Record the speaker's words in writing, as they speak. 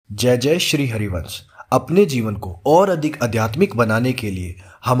जय जय श्री हरिवंश। अपने जीवन को और अधिक आध्यात्मिक बनाने के लिए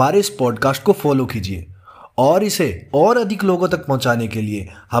हमारे इस पॉडकास्ट को फॉलो कीजिए और इसे और अधिक लोगों तक पहुंचाने के लिए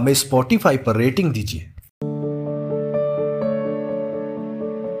हमें स्पॉटिफाई पर रेटिंग दीजिए।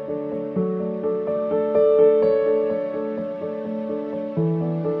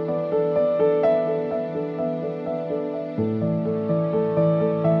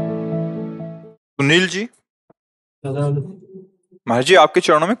 सुनील जी, महाराज जी आपके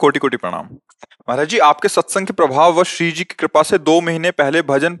चरणों में कोटि कोटि प्रणाम। महाराज जी, आपके सत्संग के प्रभाव व श्री जी की कृपा से 2 महीने पहले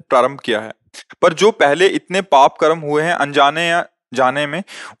भजन प्रारंभ किया है, पर जो पहले इतने पाप कर्म हुए हैं अनजाने या जाने में,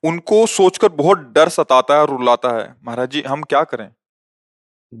 उनको सोचकर बहुत डर सताता है और रुलाता है। महाराज जी, हम क्या करें?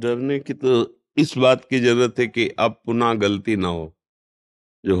 डरने की तो इस बात की जरूरत है कि अब पुनः गलती ना हो।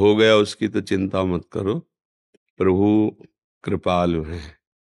 जो हो गया उसकी तो चिंता मत करो, प्रभु कृपालु हैं।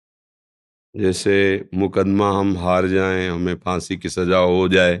 जैसे मुकदमा हम हार जाएं, हमें फांसी की सजा हो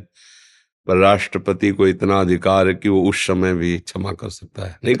जाए, पर राष्ट्रपति को इतना अधिकार है कि वो उस समय भी क्षमा कर सकता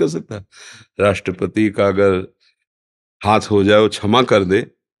है। नहीं कर सकता? राष्ट्रपति का अगर हाथ हो जाए वो क्षमा कर दे,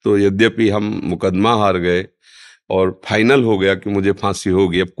 तो यद्यपि हम मुकदमा हार गए और फाइनल हो गया कि मुझे फांसी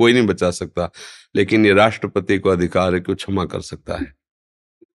होगी, अब कोई नहीं बचा सकता, लेकिन ये राष्ट्रपति को अधिकार है कि वो क्षमा कर सकता है।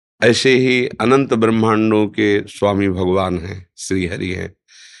 ऐसे ही अनंत ब्रह्मांडों के स्वामी भगवान हैं, श्री हरि हैं।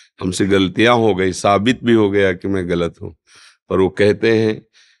 हमसे गलतियां हो गई, साबित भी हो गया कि मैं गलत हूं, पर वो कहते हैं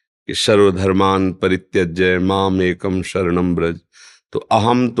कि सर्वधर्मान परित्यज्य माम एकम शरणम ब्रज, तो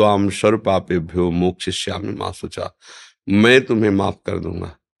अहम त्वाम सर्व पापेभ्यो मोक्षयिष्यामि मा शुचा। मैं तुम्हें माफ कर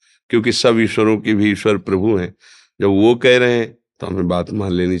दूंगा, क्योंकि सब ईश्वरों के भी ईश्वर प्रभु हैं। जब वो कह रहे हैं तो हमें बात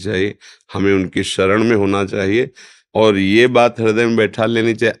मान लेनी चाहिए, हमें उनकी शरण में होना चाहिए और ये बात हृदय में बैठा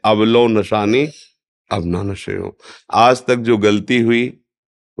लेनी चाहिए, अब लो नशानी अब ना नशे हो। आज तक जो गलती हुई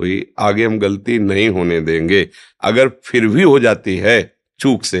हुई, आगे हम गलती नहीं होने देंगे। अगर फिर भी हो जाती है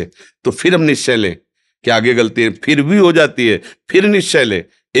चूक से, तो फिर हम निश्चय लें कि आगे गलती फिर भी हो जाती है, फिर निश्चय लें,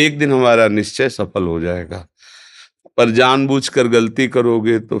 एक दिन हमारा निश्चय सफल हो जाएगा। पर जानबूझकर गलती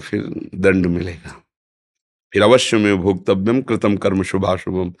करोगे तो फिर दंड मिलेगा। फिर अवश्य में भोक्तव्यम कृतम कर्म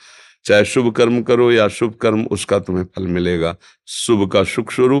शुभाशुभम, चाहे शुभ कर्म करो या शुभ कर्म, उसका तुम्हें फल मिलेगा। शुभ का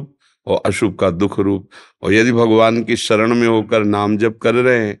सुख स्वरूप और अशुभ का दुख रूप। और यदि भगवान की शरण में होकर नाम जप कर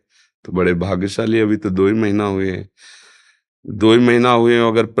रहे हैं तो बड़े भाग्यशाली। अभी तो 2 ही महीना हुए हैं, 2 ही महीना हुए हैं,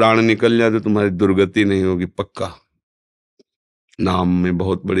 अगर प्राण निकल जाए तो तुम्हारी दुर्गति नहीं होगी, पक्का। नाम में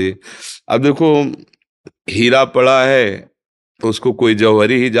बहुत बड़ी, अब देखो, हीरा पड़ा है तो उसको कोई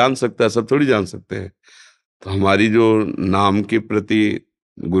जौहरी ही जान सकता है, सब थोड़ी जान सकते हैं। तो हमारी जो नाम के प्रति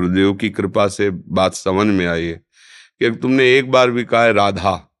गुरुदेव की कृपा से बात समझ में आई है कि अगर तुमने एक बार भी कहा है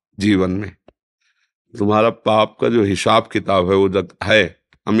राधा जीवन में, तुम्हारा पाप का जो हिसाब किताब है वो जब है,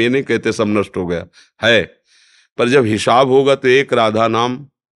 हम ये नहीं कहते सब नष्ट हो गया है, पर जब हिसाब होगा तो एक राधा नाम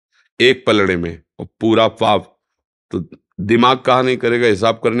एक पलड़े में और पूरा पाप, तो दिमाग कहाँ नहीं करेगा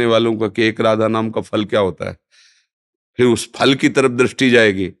हिसाब करने वालों का कि एक राधा नाम का फल क्या होता है। फिर उस फल की तरफ दृष्टि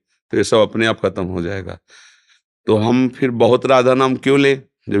जाएगी तो ये सब अपने आप खत्म हो जाएगा। तो हम फिर बहुत राधा नाम क्यों लें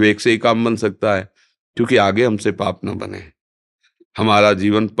जब एक से ही काम बन सकता है? क्योंकि आगे हमसे पाप न बने, हमारा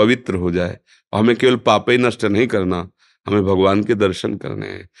जीवन पवित्र हो जाए। और हमें केवल पाप ही नष्ट नहीं करना, हमें भगवान के दर्शन करने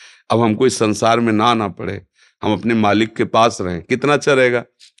हैं। अब हमको इस संसार में ना आना पड़े, हम अपने मालिक के पास रहें, कितना अच्छा रहेगा।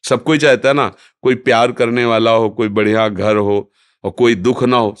 सब कोई चाहता है ना, कोई प्यार करने वाला हो, कोई बढ़िया घर हो और कोई दुख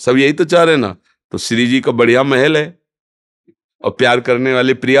ना हो, सब यही तो चाह रहे ना। तो श्री जी का बढ़िया महल है और प्यार करने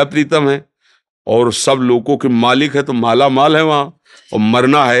वाले प्रिया प्रीतम है और सब लोगों के मालिक है, तो माला माल है वहां, और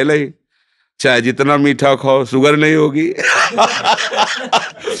मरना है नहीं। चाहे जितना मीठा खाओ शुगर नहीं होगी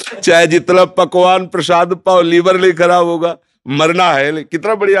चाहे जितना पकवान प्रसाद पाओ लीवर नहीं खराब होगा, मरना है नहीं।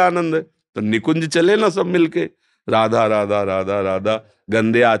 कितना बढ़िया आनंद है। तो निकुंज चले ना सब मिलके, राधा राधा राधा राधा।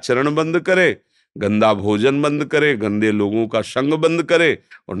 गंदे आचरण बंद करे, गंदा भोजन बंद करे, गंदे लोगों का संग बंद करे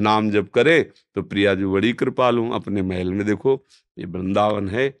और नाम जप करे, तो प्रिया जी बड़ी कृपालु। अपने महल में देखो, ये वृंदावन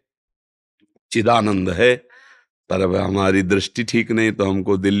है, चिदानंद है, पर अब हमारी दृष्टि ठीक नहीं तो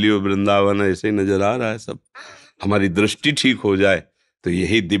हमको दिल्ली और वृंदावन ऐसे ही नजर आ रहा है सब। हमारी दृष्टि ठीक हो जाए तो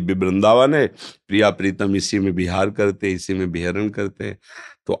यही दिव्य वृंदावन है। प्रिया प्रीतम इसी में विहार करते, इसी में विहरण करते हैं।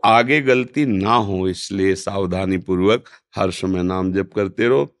 तो आगे गलती ना हो, इसलिए सावधानी पूर्वक हर समय नाम जप करते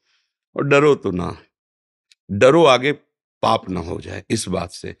रहो और डरो तो ना, डरो आगे पाप ना हो जाए इस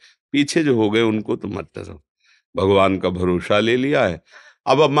बात से। पीछे जो हो गए उनको तो मत डरो, भगवान का भरोसा ले लिया है।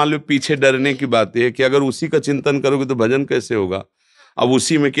 अब मान लो पीछे डरने की बात है कि अगर उसी का चिंतन करोगे तो भजन कैसे होगा। अब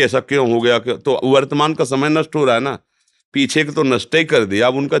उसी में कि ऐसा क्यों हो गया, तो वर्तमान का समय नष्ट हो रहा है ना। पीछे के तो नष्ट ही कर दिया,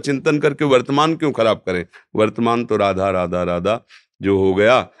 अब उनका चिंतन करके वर्तमान क्यों खराब करें। वर्तमान तो राधा राधा राधा, जो हो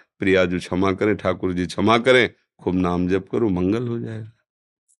गया प्रिया जी क्षमा करें, ठाकुर जी क्षमा करें, खूब नाम जप करो, मंगल हो जाएगा।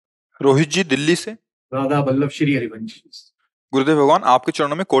 रोहित जी दिल्ली से। राधा वल्लभ श्री हरिवंश। गुरुदेव भगवान, आपके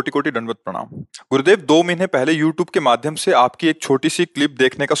चरणों में कोटि कोटि दंडवत प्रणाम। गुरुदेव, 2 महीने पहले यूट्यूब के माध्यम से आपकी एक छोटी सी क्लिप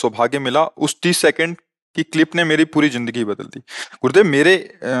देखने का सौभाग्य मिला। उस 30 सेकंड की क्लिप ने मेरी पूरी जिंदगी बदल दी। गुरुदेव, मेरे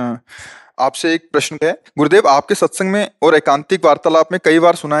आपसे एक प्रश्न है। गुरुदेव, आपके सत्संग में और एकांतिक वार्तालाप में कई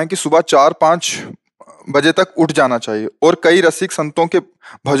बार सुना है कि सुबह 4-5 बजे तक उठ जाना चाहिए, और कई रसिक संतों के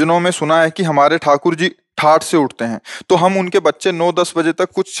भजनों में सुना है कि हमारे ठाकुर जी ठाठ से उठते हैं। तो हम उनके बच्चे 9-10 बजे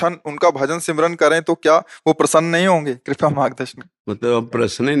तक कुछ क्षण उनका भजन सिमरन करें तो क्या वो प्रसन्न नहीं होंगे? कृपया मार्गदर्शन। मतलब आप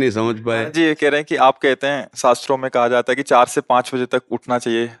प्रश्न ही नहीं समझ पाए। महाराज जी ये कह रहे हैं कि आप कहते हैं शास्त्रों में कहा जाता है कि 4 से 5 बजे तक उठना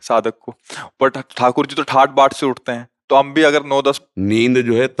चाहिए साधक को, पर ठाकुर जी तो ठाठ बाट से उठते हैं, तो हम भी अगर 9-10। नींद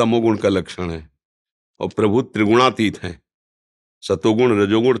जो है तमोगुण का लक्षण है, और प्रभु त्रिगुणातीत है। सतोगुण,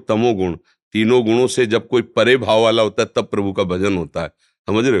 रजोगुण, तमोगुण, तीनों गुणों से जब कोई परे भाव वाला होता है तब प्रभु का भजन होता है।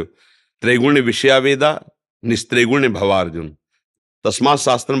 समझ रहे हो? त्रैगुण्य विषयावेदा निस्त्रैगुण्य भवार्जुन तस्मात्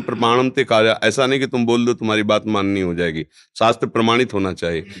शास्त्रम प्रमाणम ते कार्य। ऐसा नहीं कि तुम बोल दो तुम्हारी बात माननी हो जाएगी, शास्त्र प्रमाणित होना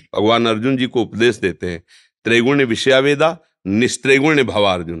चाहिए। भगवान अर्जुन जी को उपदेश देते हैं, त्रैगुण्य विषयावेदा निस्त्रैगुण्य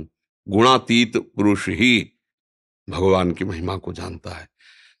भवार्जुन। गुणातीत पुरुष ही भगवान की महिमा को जानता है।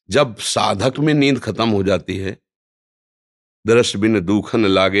 जब साधक में नींद खत्म हो जाती है, दरस बिन दूखन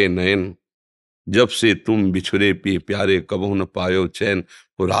लागे नयन, जब से तुम बिछुरे पिए प्यारे कबहू न पायो चैन।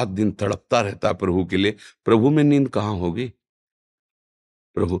 वो रात दिन तड़पता रहता है प्रभु के लिए, प्रभु में नींद कहाँ होगी?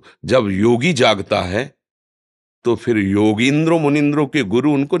 प्रभु जब योगी जागता है तो फिर योगींद्रों मुनिंद्रों के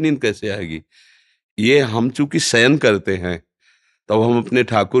गुरु, उनको नींद कैसे आएगी? ये हम चूंकि शयन करते हैं तब हम अपने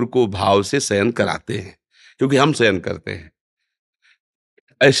ठाकुर को भाव से शयन कराते हैं, क्योंकि हम शयन करते हैं।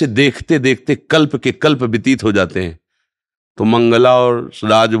 ऐसे देखते देखते कल्प के कल्प व्यतीत हो जाते हैं। तो मंगला और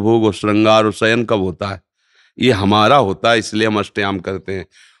राजभोग और श्रृंगार और शयन कब होता है? ये हमारा होता है, इसलिए हम अष्टयाम करते हैं।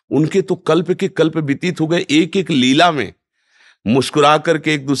 उनके तो कल्प के कल्प व्यतीत हो गए, एक एक लीला में मुस्कुरा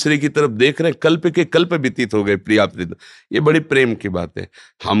करके एक दूसरे की तरफ देख रहे हैं, कल्प के कल्प व्यतीत हो गए प्रिया प्रीत। ये बड़ी प्रेम की बात है।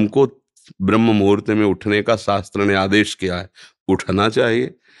 हमको ब्रह्म मुहूर्त में उठने का शास्त्र ने आदेश किया है, उठना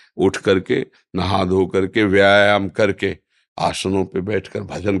चाहिए। उठ करके नहा धो करके व्यायाम करके आसनों पे बैठकर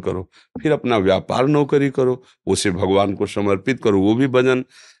भजन करो, फिर अपना व्यापार नौकरी करो, उसे भगवान को समर्पित करो, वो भी भजन।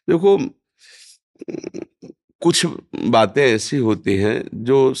 देखो, कुछ बातें ऐसी होती हैं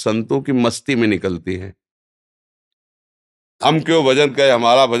जो संतों की मस्ती में निकलती हैं। हम क्यों भजन करें,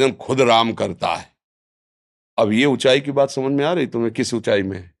 हमारा भजन खुद राम करता है। अब ये ऊंचाई की बात समझ में आ रही तुम्हें? किस ऊंचाई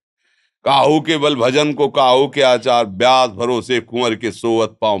में? काहू के बल भजन को काहू के आचार, ब्यास भरोसे कुंवर के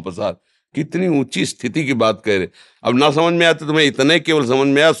सोवत पांव पसार। कितनी ऊंची स्थिति की बात कह रहे। अब ना समझ में आते तुम्हें, इतने केवल समझ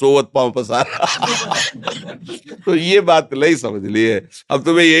में आया सोवत पांव पसार। तो ये बात नहीं समझ ली है। अब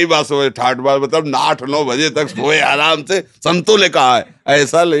तुम्हें यही बात समझ, ठाठ बात मतलब 8-9 बजे तक सोए आराम से, संतों ने कहा है,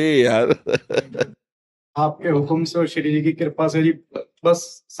 ऐसा नहीं यार। आपके हुक्म से और श्री जी की कृपा से जी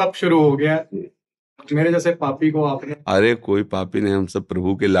बस सब शुरू हो गया। मेरे जैसे पापी को आपने। अरे कोई पापी नहीं, हम सब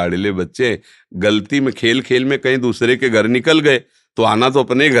प्रभु के लाडले बच्चे। गलती में खेल खेल में कहीं दूसरे के घर निकल गए तो आना तो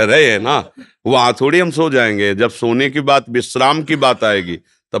अपने घर है ना। वहां थोड़ी हम सो जाएंगे। जब सोने की बात, विश्राम की बात आएगी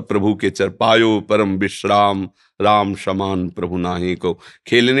तब प्रभु के चर पायो परम विश्राम, राम समान प्रभु नाही को।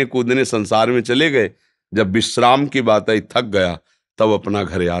 खेलने कूदने संसार में चले गए, जब विश्राम की बात आई, थक गया, तब अपना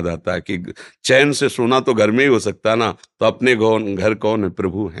घर याद आता है कि चैन से सोना तो घर में ही हो सकता ना। तो अपने घर कौन है?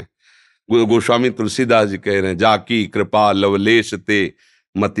 प्रभु है। गोस्वामी तुलसीदास जी कह रहे हैं, जाकी कृपा लवलेश ते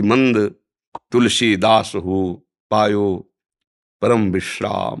मतिमंद तुलसीदास हो पायो परम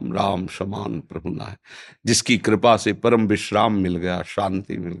विश्राम, राम समान प्रभु नाय। जिसकी कृपा से परम विश्राम मिल गया,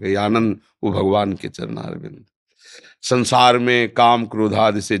 शांति मिल गई, आनंद, वो भगवान के चरणारविंद। संसार में काम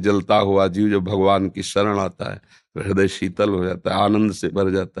क्रोधादि से जलता हुआ जीव जब भगवान की शरण आता है, हृदय शीतल हो जाता है, आनंद से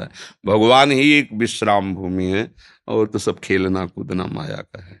भर जाता है। भगवान ही एक विश्राम भूमि है, और तो सब खेलना कूदना माया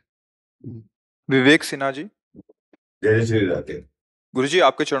का है। विवेक सिन्हा जी। जय श्री राधे। गुरुजी,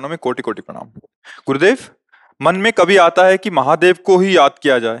 आपके चरणों में कोटि कोटि प्रणाम। गुरुदेव, मन में कभी आता है कि महादेव को ही याद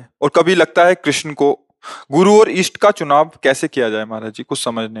किया जाए, और कभी लगता है कृष्ण को। गुरु और इष्ट का चुनाव कैसे किया जाए महाराज जी? कुछ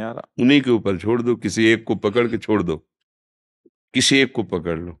समझ नहीं आ रहा। उन्हीं के ऊपर छोड़ दो, किसी एक को पकड़ के छोड़ दो। किसी एक को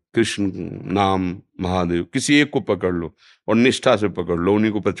पकड़ लो, कृष्ण नाम, महादेव, किसी एक को पकड़ लो और निष्ठा से पकड़ लो,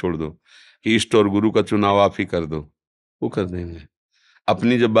 उन्हीं के ऊपर छोड़ दो कि इष्ट और गुरु का चुनाव आप ही कर दो, वो कर देंगे।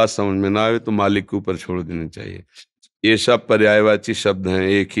 अपनी जब बात समझ में ना आए तो मालिक के ऊपर छोड़ देनी चाहिए। ये सब पर्यायवाची शब्द हैं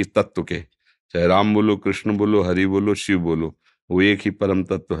एक ही तत्व के, चाहे राम बोलो, कृष्ण बोलो, हरि बोलो, शिव बोलो, वो एक ही परम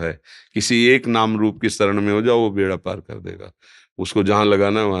तत्व है। किसी एक नाम रूप की शरण में हो जाओ, वो बेड़ा पार कर देगा। उसको जहां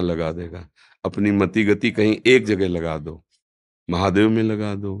लगाना है वहां लगा देगा। अपनी मति गति कहीं एक जगह लगा दो, महादेव में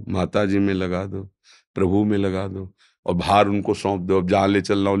लगा दो, माता जी में लगा दो, प्रभु में लगा दो, और भार उनको सौंप दो। अब जहां ले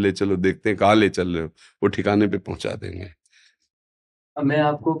चल रहा हो ले चलो, देखते हैं कहाँ ले चल रहे हो, वो ठिकाने पे पहुंचा देंगे। मैं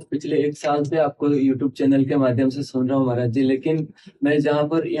आपको पिछले 1 साल से आपको यूट्यूब चैनल के माध्यम से सुन रहा हूँ महाराज जी, लेकिन मैं जहाँ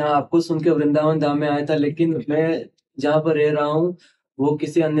पर यहाँ आपको सुन के वृंदावन धाम में आया था, लेकिन मैं जहाँ पर रह रहा हूँ वो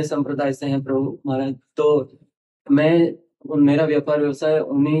किसी अन्य संप्रदाय से है प्रभु महाराज। तो मेरा व्यापार व्यवसाय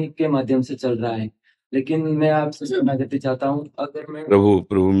उन्हीं के माध्यम से चल रहा है, लेकिन मैं आपसे शरणागति चाहता हूँ। अगर मैं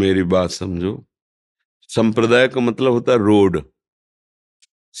प्रभु मेरी बात समझो। संप्रदाय का मतलब होता है रोड,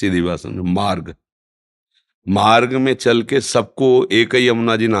 सीधी बात समझो, मार्ग। मार्ग में चल के सबको एक ही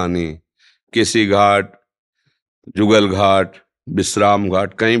यमुना जी नहानी है। किसी घाट, जुगल घाट, विश्राम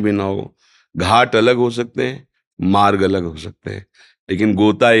घाट, कहीं भी ना हो। घाट अलग हो सकते हैं, मार्ग अलग हो सकते हैं, लेकिन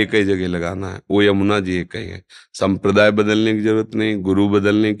गोता एक ही जगह लगाना है, वो यमुना जी एक ही है। संप्रदाय बदलने की जरूरत नहीं, गुरु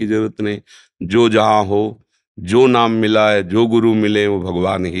बदलने की जरूरत नहीं। जो जहां हो, जो नाम मिला है, जो गुरु मिले वो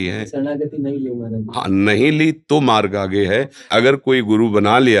भगवान ही है। शरणागति नहीं ली महाराज। हाँ, नहीं ली तो मार्ग आगे है। अगर कोई गुरु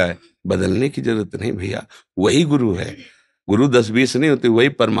बना लिया है, बदलने की जरूरत नहीं भैया, वही गुरु है। गुरु 10-20 नहीं होते, वही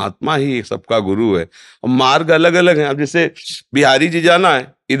परमात्मा ही सबका गुरु है। और मार्ग अलग अलग है। अब जैसे बिहारी जी जाना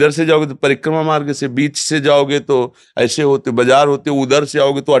है, इधर से जाओगे तो परिक्रमा मार्ग से, बीच से जाओगे तो ऐसे होते बाजार होते, उधर से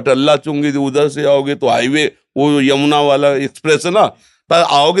आओगे तो अटल्ला चुंगी, उधर से आओगे तो हाईवे, वो यमुना वाला एक्सप्रेस है ना। पर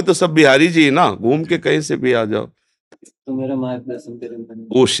आओगे तो सब बिहारी जी ना, घूम के कहीं से भी आ जाओ। तो मेरा मार्गदर्शन करें।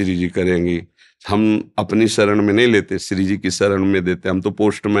 वो श्री जी करेंगी। हम अपनी शरण में नहीं लेते, श्री जी की शरण में देते। हम तो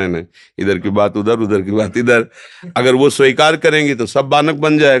पोस्टमैन है, इधर की बात उधर, उधर की बात इधर। अगर वो स्वीकार करेंगी तो सब बानक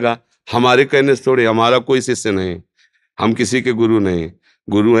बन जाएगा। हमारे कहने से थोड़ी, हमारा कोई शिष्य नहीं, हम किसी के गुरु नहीं।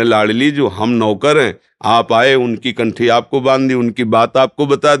 गुरु है लाडली जो, हम नौकर हैं। आप आए, उनकी कंठी आपको बांध दी, उनकी बात आपको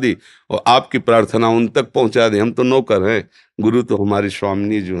बता दी और आपकी प्रार्थना उन तक पहुंचा दी। हम तो नौकर हैं, गुरु तो हमारी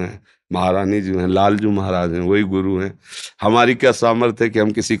स्वामिनी जो हैं, महारानी जो हैं, लालजू महाराज हैं, वही गुरु हैं। हमारी क्या सामर्थ्य है कि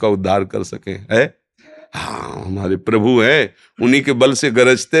हम किसी का उद्धार कर सकें, है? हाँ, हमारे प्रभु हैं, उन्हीं के बल से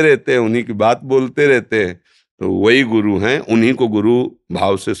गरजते रहते हैं, उन्हीं की बात बोलते रहते हैं। तो वही गुरु हैं, उन्हीं को गुरु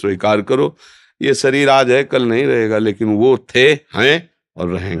भाव से स्वीकार करो। ये शरीर आज है, कल नहीं रहेगा, लेकिन वो थे, हैं और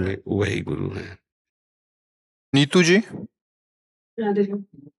रहेंगे, वही गुरु हैं। नीतू जी,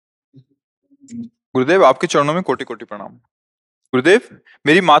 गुरुदेव आपके चरणों में कोटि कोटि प्रणाम। गुरुदेव,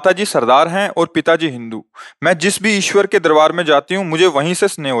 मेरी माताजी सरदार हैं और पिताजी हिंदू। मैं जिस भी ईश्वर के दरबार में जाती हूँ मुझे वहीं से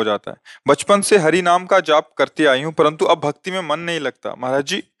स्नेह हो जाता है। बचपन से हरि नाम का जाप करती आई हूँ, परंतु अब भक्ति में मन नहीं लगता। महाराज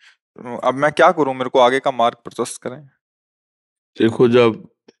जी, अब मैं क्या करूं? मेरे को आगे का मार्ग प्रशस्त करें। देखो, जब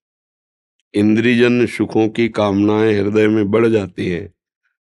इंद्रियजन्य सुखों की कामनाएं हृदय में बढ़ जाती हैं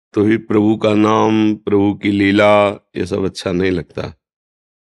तो ही प्रभु का नाम, प्रभु की लीला, ये सब अच्छा नहीं लगता।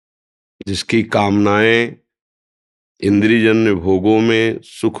 जिसकी कामनाएं इंद्रियजन्य भोगों में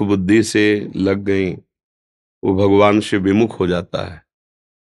सुख बुद्धि से लग गई, वो भगवान से विमुख हो जाता है।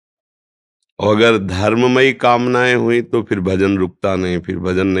 और अगर धर्ममयी कामनाएं हुई तो फिर भजन रुकता नहीं, फिर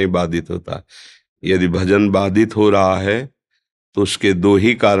भजन नहीं बाधित होता। यदि भजन बाधित हो रहा है तो उसके दो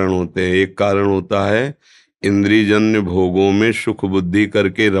ही कारण होते हैं। एक कारण होता है इंद्रियजन्य भोगों में सुख बुद्धि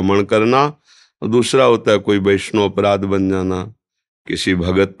करके रमण करना, और दूसरा होता है कोई वैष्णव अपराध बन जाना, किसी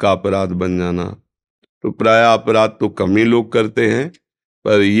भगत का अपराध बन जाना। तो प्राय अपराध तो कम ही लोग करते हैं,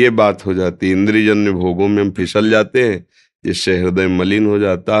 पर ये बात हो जाती है इंद्रियजन्य भोगों में हम फिसल जाते हैं, जिससे हृदय मलिन हो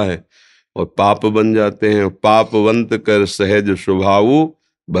जाता है और पाप बन जाते हैं। पापवंत कर सहज स्वभावु,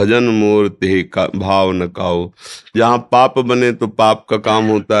 भजन मूर्ति का भाव न काऊ। जहाँ पाप बने तो पाप का काम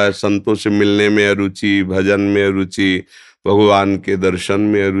होता है संतों से मिलने में अरुचि, भजन में अरुचि, भगवान के दर्शन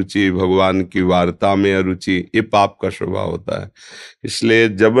में अरुचि, भगवान की वार्ता में अरुचि, ये पाप का स्वभाव होता है। इसलिए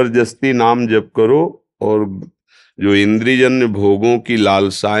जबरदस्ती नाम जप करो, और जो इंद्रियजन्य भोगों की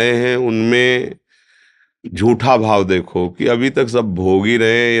लालसाएं हैं उनमें झूठा भाव देखो कि अभी तक सब भोग ही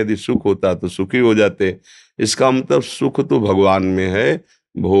रहे हैं, यदि सुख होता तो सुखी हो जाते। इसका मतलब सुख तो भगवान में है,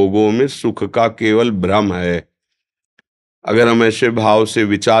 भोगों में सुख का केवल भ्रम है। अगर हम ऐसे भाव से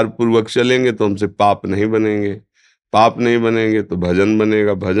विचार पूर्वक चलेंगे तो हमसे पाप नहीं बनेंगे, पाप नहीं बनेंगे तो भजन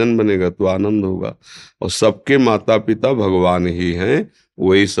बनेगा, भजन बनेगा तो आनंद होगा। और सबके माता पिता भगवान ही हैं,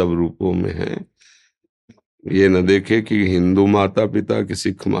 वही सब रूपों में हैं। ये न देखे कि हिंदू माता पिता कि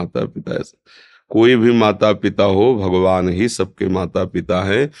सिख माता पिता, ऐसा कोई भी माता पिता हो, भगवान ही सबके माता पिता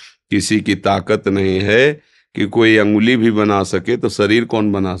है। किसी की ताकत नहीं है कि कोई अंगुली भी बना सके, तो शरीर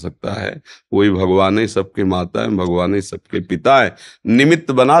कौन बना सकता है? वही भगवान ही सबके माता है, भगवान ही सबके पिता है।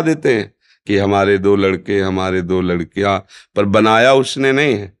 निमित्त बना देते हैं कि हमारे 2 लड़के, हमारे 2 लड़कियां, पर बनाया उसने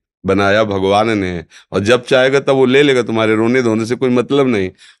नहीं है, बनाया भगवान ने है। और जब चाहेगा तब वो ले लेगा, तुम्हारे रोने धोने से कोई मतलब नहीं।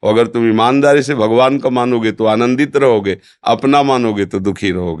 और अगर तुम ईमानदारी से भगवान का मानोगे तो आनंदित रहोगे, अपना मानोगे तो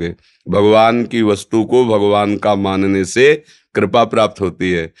दुखी रहोगे। भगवान की वस्तु को भगवान का मानने से कृपा प्राप्त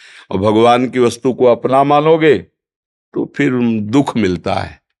होती है, और भगवान की वस्तु को अपना मानोगे तो फिर दुख मिलता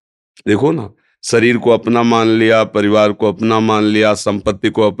है। देखो ना, शरीर को अपना मान लिया, परिवार को अपना मान लिया, संपत्ति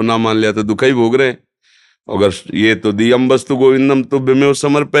को अपना मान लिया तो दुख ही भोग रहे हैं। अगर ये तो दियम वस्तु गोविंदम तुभ्यमेव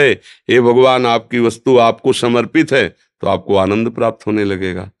समर्पये, हे भगवान आपकी वस्तु आपको समर्पित है, तो आपको आनंद प्राप्त होने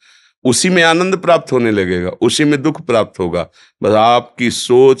लगेगा, उसी में आनंद प्राप्त होने लगेगा, उसी में दुख प्राप्त होगा। बस आपकी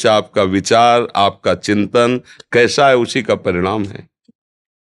सोच, आपका विचार, आपका चिंतन कैसा है, उसी का परिणाम है।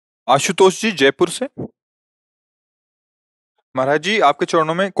 आशुतोष जी जयपुर से। महाराज जी आपके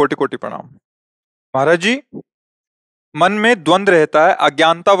चरणों में कोटि कोटि प्रणाम। महाराज जी, मन में द्वंद्व रहता है,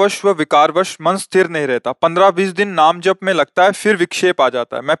 अज्ञानतावश व विकारवश मन स्थिर नहीं रहता। 15-20 दिन नाम जप में लगता है, फिर विक्षेप आ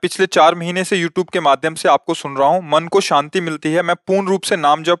जाता है। मैं पिछले 4 महीने से यूट्यूब के माध्यम से आपको सुन रहा हूँ, मन को शांति मिलती है। मैं पूर्ण रूप से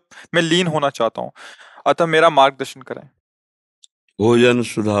नाम जप में लीन होना चाहता हूँ, अतः मेरा मार्गदर्शन करें। भोजन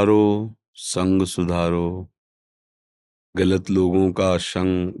सुधारो, संग सुधारो, गलत लोगों का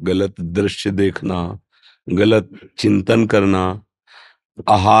संग, गलत दृश्य देखना, गलत चिंतन करना।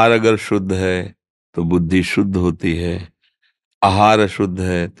 आहार अगर शुद्ध है तो बुद्धि शुद्ध होती है, आहार अशुद्ध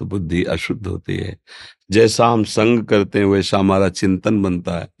है तो बुद्धि अशुद्ध होती है। जैसा हम संग करते हैं वैसा हमारा चिंतन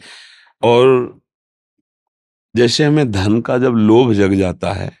बनता है। और जैसे हमें धन का जब लोभ जग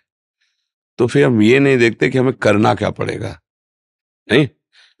जाता है तो फिर हम ये नहीं देखते कि हमें करना क्या पड़ेगा, नहीं,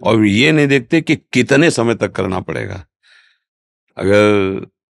 और ये नहीं देखते कि कितने समय तक करना पड़ेगा। अगर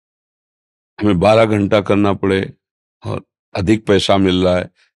हमें 12 घंटा करना पड़े और अधिक पैसा मिल रहा है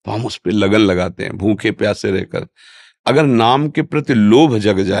तो हम उस पर लगन लगाते हैं, भूखे प्यासे रहकर। अगर नाम के प्रति लोभ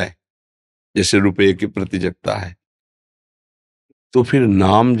जग जाए, जैसे रुपए के प्रति जगता है, तो फिर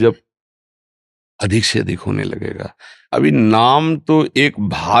नाम जब अधिक से अधिक होने लगेगा। अभी नाम तो एक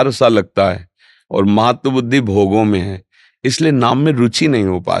भार सा लगता है और महत्व बुद्धि भोगों में है, इसलिए नाम में रुचि नहीं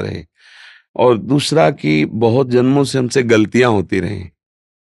हो पा रही। और दूसरा कि बहुत जन्मों से हमसे गलतियां होती रही,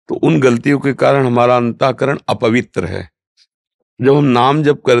 तो उन गलतियों के कारण हमारा अंतःकरण अपवित्र है। जब हम नाम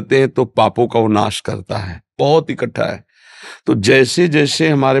जप करते हैं तो पापों का वो नाश करता है, बहुत इकट्ठा है। तो जैसे जैसे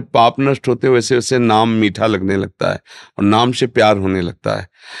हमारे पाप नष्ट होते वैसे वैसे नाम मीठा लगने लगता है और नाम से प्यार होने लगता है।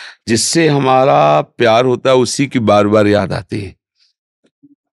 जिससे हमारा प्यार होता है उसी की बार बार याद आती है।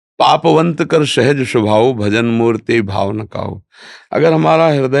 पापवंत कर सहज स्वभाव, भजन मूर्ति भाव न काओ। अगर हमारा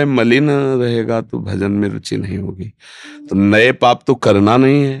हृदय मलिन रहेगा तो भजन में रुचि नहीं होगी। तो नए पाप तो करना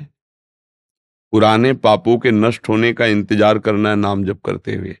नहीं है, पुराने पापों के नष्ट होने का इंतजार करना है नाम जप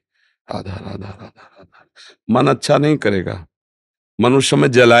करते हुए। राधा राधा राधा राधा। मन अच्छा नहीं करेगा, मनुष्य में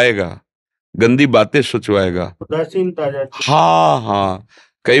जलाएगा, गंदी बातें सोचवाएगा, उदासीनता। हाँ हाँ,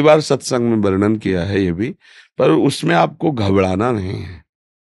 कई बार सत्संग में वर्णन किया है ये भी, पर उसमें आपको घबराना नहीं है,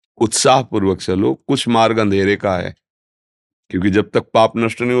 उत्साह पूर्वक चलो। कुछ मार्ग अंधेरे का है, क्योंकि जब तक पाप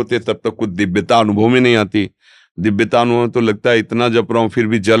नष्ट नहीं होते तब तक कुछ दिव्यता अनुभव में नहीं आती। दिव्यता अनुभव तो लगता है इतना जप रहा हूं फिर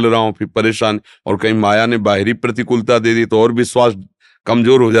भी जल रहा हूं, फिर परेशान, और कहीं माया ने बाहरी प्रतिकूलता दे दी तो और विश्वास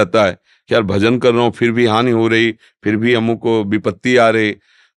कमजोर हो जाता है कि यार भजन कर रहा हूं फिर भी हानि हो रही, फिर भी हमको विपत्ति आ रही।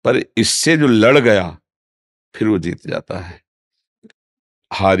 पर इससे जो लड़ गया फिर वो जीत जाता है।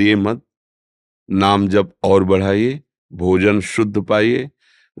 हारिए मत, नाम जप और बढ़ाइए, भोजन शुद्ध पाइए।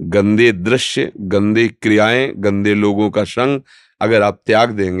 गंदे दृश्य, गंदे क्रियाएं, गंदे लोगों का संग अगर आप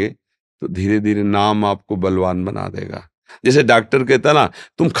त्याग देंगे तो धीरे धीरे नाम आपको बलवान बना देगा। जैसे डॉक्टर कहता है ना,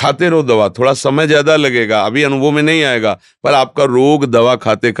 तुम खाते रहो दवा, थोड़ा समय ज्यादा लगेगा, अभी अनुभव में नहीं आएगा, पर आपका रोग दवा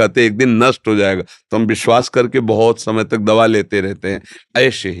खाते खाते एक दिन नष्ट हो जाएगा। तो हम विश्वास करके बहुत समय तक दवा लेते रहते हैं।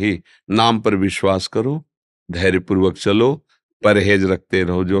 ऐसे ही नाम पर विश्वास करो, धैर्यपूर्वक चलो, परहेज रखते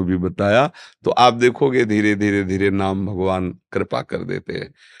रहो जो भी बताया, तो आप देखोगे धीरे धीरे धीरे नाम भगवान कृपा कर देते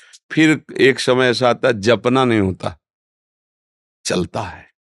हैं। फिर एक समय ऐसा आता है जपना नहीं होता, चलता है,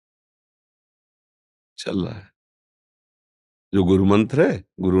 चल रहा है। जो गुरु मंत्र है,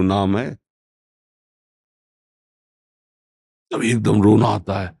 गुरु नाम है, कभी एकदम रोना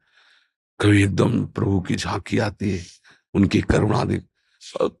आता है, कभी एकदम प्रभु की झांकी आती है, उनकी करुणा देख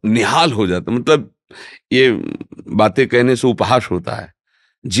निहाल हो जाता। मतलब ये बातें कहने से उपहास होता है,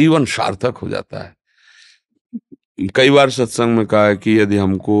 जीवन सार्थक हो जाता है। कई बार सत्संग में कहा है कि यदि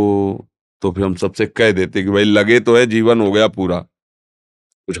हमको, तो फिर हम सबसे कह देते कि भाई लगे तो है, जीवन हो गया पूरा,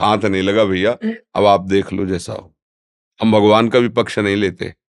 कुछ हाथ नहीं लगा भैया, अब आप देख लो जैसा हो। हम भगवान का भी पक्ष नहीं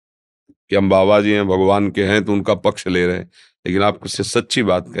लेते कि हम बाबा जी हैं, भगवान के हैं तो उनका पक्ष ले रहे हैं, लेकिन आप उससे सच्ची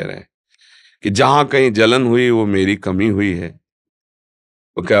बात कह रहे हैं कि जहां कहीं जलन हुई वो मेरी कमी हुई है।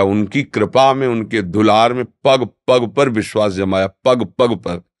 तो क्या उनकी कृपा में, उनके दुलार में पग पग पर विश्वास जमाया, पग पग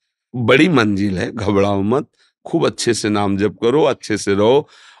पर। बड़ी मंजिल है, घबराओ मत, खूब अच्छे से नाम जप करो, अच्छे से रहो।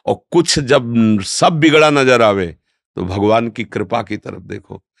 और कुछ जब सब बिगड़ा नजर आवे तो भगवान की कृपा की तरफ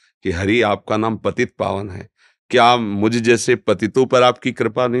देखो कि हरि आपका नाम पतित पावन है। क्या मुझ जैसे पतितों पर आपकी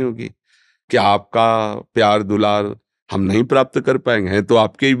कृपा नहीं होगी? क्या आपका प्यार दुलार हम नहीं प्राप्त कर पाएंगे। हैं तो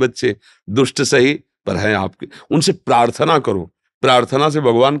आपके ही बच्चे, दुष्ट सही पर हैं आपके। उनसे प्रार्थना करो, प्रार्थना से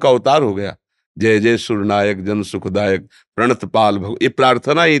भगवान का अवतार हो गया। जय जय सुरनायक जन सुखदायक प्रणत पाल भग, ये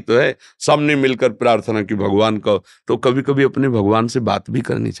प्रार्थना ही तो है। सबने मिलकर प्रार्थना की भगवान का। तो कभी कभी अपने भगवान से बात भी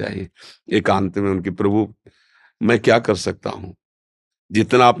करनी चाहिए एकांत में उनकी, प्रभु मैं क्या कर सकता हूँ,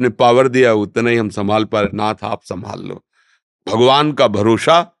 जितना आपने पावर दिया उतना ही हम संभाल पा रहे, नाथ आप संभाल लो। भगवान का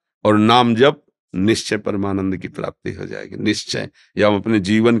भरोसा और नाम जप, निश्चय परमानंद की प्राप्ति हो जाएगी, निश्चय। या हम अपने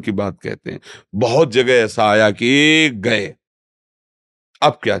जीवन की बात कहते हैं, बहुत जगह ऐसा आया कि एक गए,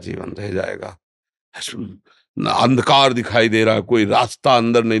 अब क्या जीवन रह जाएगा। अंधकार दिखाई दे रहा है, कोई रास्ता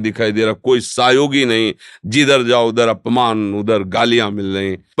अंदर नहीं दिखाई दे रहा, कोई सहयोगी नहीं, जिधर जाओ उधर अपमान, उधर गालियां मिल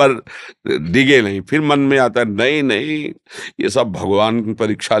रही, पर डिगे नहीं। फिर मन में आता है नहीं नहीं, ये सब भगवान की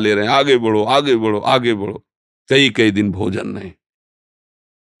परीक्षा ले रहे हैं, आगे बढ़ो आगे बढ़ो आगे बढ़ो। कई कई दिन भोजन नहीं,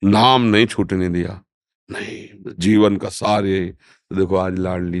 नाम नहीं छूटने दिया, नहीं जीवन का सार यही। तो देखो आज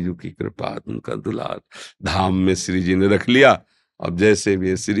लाडली जी की कृपा, उनका दुलार धाम में श्री जी ने रख लिया। अब जैसे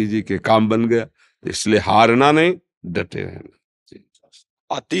भी श्री जी के काम बन गया, इसलिए हारना नहीं, डटे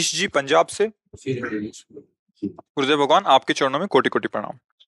रहना। आतिश जी पंजाब से। गुरुदेव भगवान आपके चरणों में कोटि कोटि प्रणाम।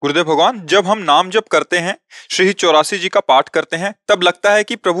 गुरुदेव भगवान, जब हम नाम जप करते हैं, श्री 84 जी का पाठ करते हैं, तब लगता है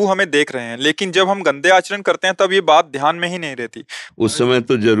कि प्रभु हमें देख रहे हैं, लेकिन जब हम गंदे आचरण करते हैं तब ये बात ध्यान में ही नहीं रहती। उस समय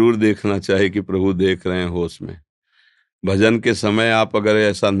तो जरूर देखना चाहिए कि प्रभु देख रहे हैं होश में। भजन के समय आप अगर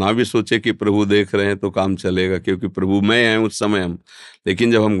ऐसा ना भी सोचे कि प्रभु देख रहे हैं तो काम चलेगा, क्योंकि प्रभु में हैं उस समय हम।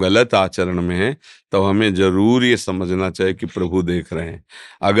 लेकिन जब हम गलत आचरण में हैं तो हमें जरूर ये समझना चाहिए कि प्रभु देख रहे हैं।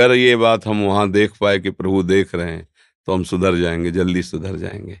 अगर ये बात हम वहाँ देख पाए कि प्रभु देख रहे हैं तो हम सुधर जाएंगे, जल्दी सुधर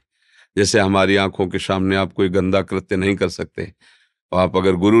जाएंगे। जैसे हमारी आंखों के सामने आप कोई गंदा कृत्य नहीं कर सकते, और आप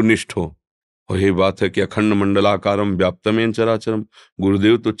अगर गुरुनिष्ठ हो, वही बात है कि अखंड मंडलाकारम व्याप्तमेन चराचरम,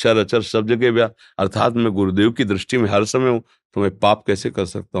 गुरुदेव तो चर अचर सब जगह व्याप्त। अर्थात मैं गुरुदेव की दृष्टि में हर समय हूँ, तो मैं पाप कैसे कर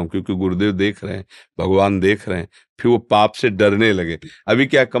सकता हूँ, क्योंकि गुरुदेव देख रहे हैं, भगवान देख रहे हैं। फिर वो पाप से डरने लगे। अभी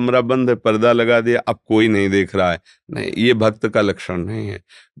क्या कमरा बंद है, पर्दा लगा दिया, अब कोई नहीं देख रहा है, नहीं, ये भक्त का लक्षण नहीं है।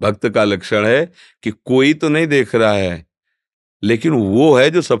 भक्त का लक्षण है कि कोई तो नहीं देख रहा है, लेकिन वो है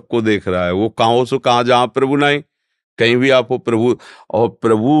जो सबको देख रहा है। वो कहाँ से कहाँ, जहाँ प्रभु नहीं, कहीं भी आप हो प्रभु। और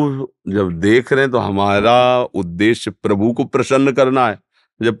प्रभु जब देख रहे हैं तो हमारा उद्देश्य प्रभु को प्रसन्न करना है।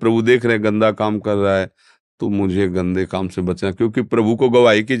 जब प्रभु देख रहे हैं गंदा काम कर रहा है तो मुझे गंदे काम से बचना, क्योंकि प्रभु को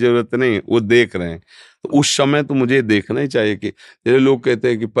गवाही की जरूरत नहीं, वो देख रहे हैं। तो उस समय तो मुझे देखना ही चाहिए कि जैसे लोग कहते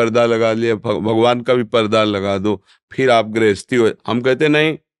हैं कि पर्दा लगा लिया, भगवान का भी पर्दा लगा दो फिर आप गृहस्थी हो। हम कहते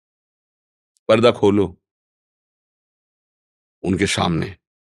नहीं, पर्दा खोलो उनके सामने,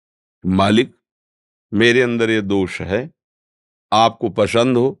 मालिक मेरे अंदर ये दोष है, आपको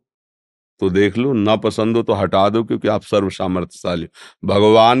पसंद हो तो देख लो, ना पसंद हो तो हटा दो, क्योंकि आप सर्व सामर्थ्यशाली हो।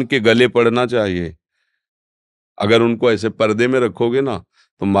 भगवान के गले पड़ना चाहिए। अगर उनको ऐसे पर्दे में रखोगे ना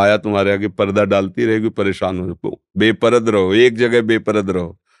तो माया तुम्हारे आगे पर्दा डालती रहेगी, परेशान हो जाओ। बेपरद रहो, एक जगह बेपरद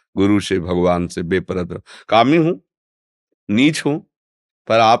रहो, गुरु से भगवान से बेपरद रहो। कामी हूं, नीच हूं,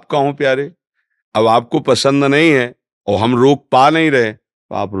 पर आपका हूं प्यारे। अब आपको पसंद नहीं है और हम रोक पा नहीं रहे,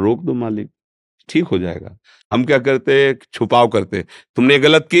 तो आप रोक दो मालिक, ठीक हो जाएगा। हम क्या करते, छुपाव करते, तुमने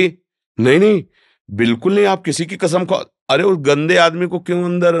गलत की, नहीं नहीं बिल्कुल नहीं, आप किसी की कसम खा। अरे उस गंदे आदमी को क्यों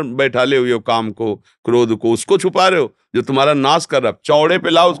अंदर बैठा ले हुए हो, काम को, क्रोध को, उसको छुपा रहे हो जो तुम्हारा नाश कर रहा है। चौड़े पे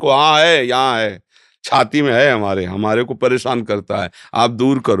लाओ उसको, हाँ है, यहाँ है, छाती में है, हमारे हमारे को परेशान करता है, आप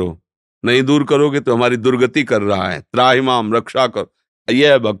दूर करो। नहीं दूर करोगे तो हमारी दुर्गति कर रहा है, त्राहिमाम रक्षा कर।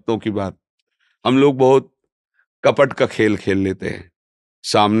 यह है भक्तों की बात। हम लोग बहुत कपट का खेल खेल लेते हैं,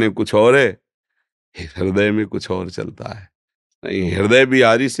 सामने कुछ और है, हृदय में कुछ और चलता है। नहीं, हृदय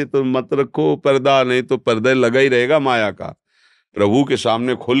बिहारी से तो मत रखो पर्दा, नहीं तो पर्दा लगा ही रहेगा माया का। प्रभु के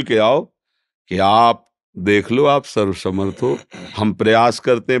सामने खुल के आओ कि आप देख लो, आप सर्वसमर्थ हो। हम प्रयास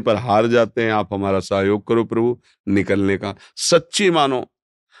करते हैं पर हार जाते हैं, आप हमारा सहयोग करो प्रभु निकलने का। सच्ची मानो,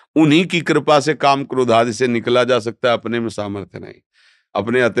 उन्हीं की कृपा से काम क्रोध आदि से निकला जा सकता है, अपने में सामर्थ्य नहीं।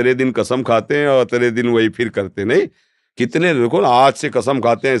 अपने अतरे दिन कसम खाते हैं और अतरे दिन वही फिर करते नहीं। कितने देखो ना, आज से कसम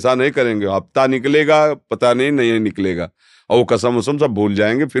खाते हैं, ऐसा नहीं करेंगे, हफ्ता निकलेगा पता नहीं नहीं निकलेगा, और वो कसम वसम सब भूल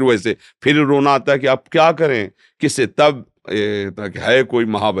जाएंगे। फिर वैसे फिर रोना आता है कि आप क्या करें, किससे, तब है कोई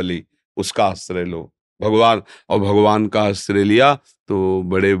महाबली, उसका आश्रय लो भगवान। और भगवान का आश्रय लिया तो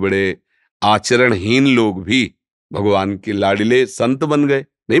बड़े बड़े आचरणहीन लोग भी भगवान के लाडिले संत बन गए,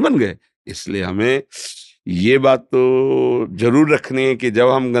 नहीं बन गए। इसलिए हमें ये बात तो जरूर रखनी है कि जब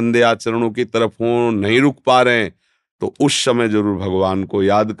हम गंदे आचरणों की तरफ हों, नहीं रुक पा रहे हैं, तो उस समय जरूर भगवान को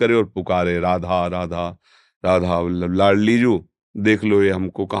याद करे और पुकारे, राधा राधा राधा वल्लभ लाडली जू, देख लो ये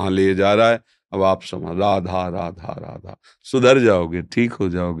हमको कहाँ ले जा रहा है। अब आप समझ, राधा राधा राधा, सुधर जाओगे, ठीक हो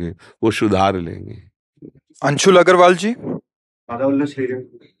जाओगे, वो सुधार लेंगे। अंशुल अग्रवाल जी। श्री।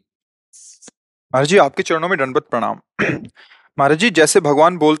 महाराज जी, आपके चरणों में दंडवत प्रणाम। महाराज जी, जैसे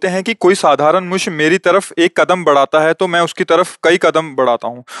भगवान बोलते हैं कि कोई साधारण मनुष्य मेरी तरफ एक कदम बढ़ाता है तो मैं उसकी तरफ कई कदम बढ़ाता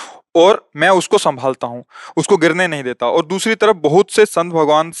हूँ और मैं उसको संभालता हूँ, उसको गिरने नहीं देता। और दूसरी तरफ बहुत से संत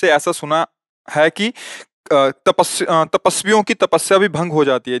भगवान से ऐसा सुना है कि तपस्वियों की तपस्या भी भंग हो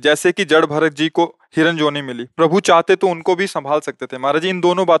जाती है, जैसे कि जड़ भरत जी को हिरन जोनी मिली। प्रभु चाहते तो उनको भी संभाल सकते थे। महाराज जी, इन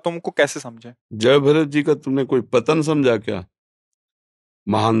दोनों बातों को कैसे समझें? जय भरत जी का तुमने कोई पतन समझा क्या?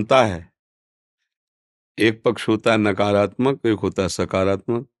 महानता है। एक पक्ष होता है नकारात्मक, एक होता है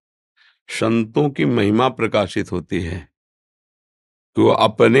सकारात्मक। संतों की महिमा प्रकाशित होती है कि वो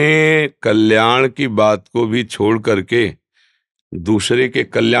अपने कल्याण की बात को भी छोड़ करके दूसरे के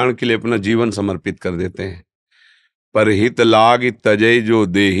कल्याण के लिए अपना जीवन समर्पित कर देते हैं। परहित लाग तजय जो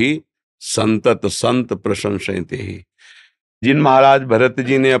देही, संतत संत प्रशंसते ही। जिन महाराज भरत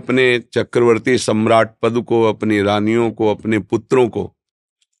जी ने अपने चक्रवर्ती सम्राट पद को, अपनी रानियों को, अपने पुत्रों को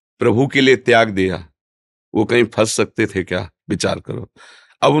प्रभु के लिए त्याग दिया, वो कहीं फंस सकते थे क्या? विचार करो।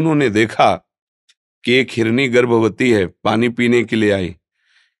 अब उन्होंने देखा कि एक हिरनी गर्भवती है, पानी पीने के लिए आई।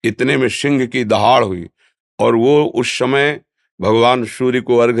 इतने में सिंह की दहाड़ हुई और वो उस समय भगवान सूर्य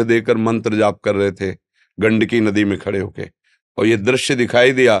को अर्घ देकर मंत्र जाप कर रहे थे गंडकी नदी में खड़े होके। और ये दृश्य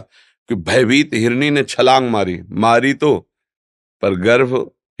दिखाई दिया कि भयभीत हिरनी ने छलांग मारी तो पर गर्भ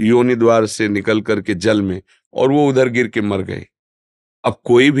योनि द्वार से निकल करके जल में, और वो उधर गिर के मर गई। अब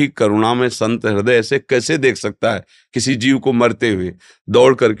कोई भी करुणा में संत हृदय ऐसे कैसे देख सकता है किसी जीव को मरते हुए?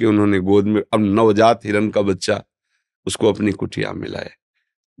 दौड़ करके उन्होंने गोद में अब नवजात हिरन का बच्चा, उसको अपनी कुटिया में लाए,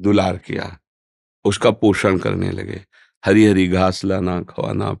 दुलार किया, उसका पोषण करने लगे, हरी हरी घास लाना,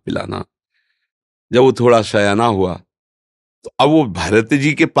 खवाना, पिलाना। जब वो थोड़ा सयाना हुआ तो अब वो भरत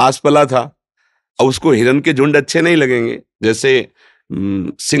जी के पास पला था। अब उसको हिरन के झुंड अच्छे नहीं लगेंगे। जैसे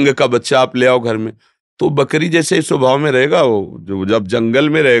सिंह का बच्चा आप ले आओ घर में, तो बकरी जैसे ही स्वभाव में रहेगा, वो जो जब जंगल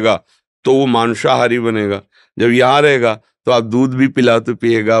में रहेगा तो वो मांसाहारी बनेगा। जब यहाँ रहेगा तो आप दूध भी पिलाओ तो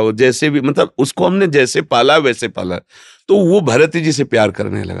पिएगा। वो जैसे भी, मतलब उसको हमने जैसे पाला वैसे पाला। तो वो भरत जी से प्यार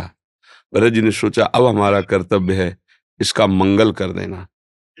करने लगा। भरत जी ने सोचा अब हमारा कर्तव्य है इसका मंगल कर देना।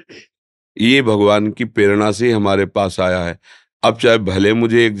 ये भगवान की प्रेरणा से ही हमारे पास आया है। अब चाहे भले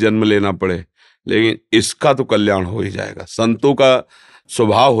मुझे एक जन्म लेना पड़े, लेकिन इसका तो कल्याण हो ही जाएगा। संतों का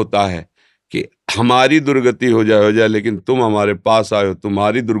स्वभाव होता है कि हमारी दुर्गति हो जाए, लेकिन तुम हमारे पास आए हो,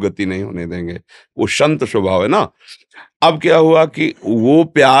 तुम्हारी दुर्गति नहीं होने देंगे। वो संत स्वभाव है ना। अब क्या हुआ कि वो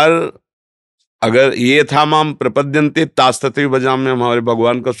प्यार, अगर ये था माम प्रपद्यन्ते तास्तते भजाम में, हमारे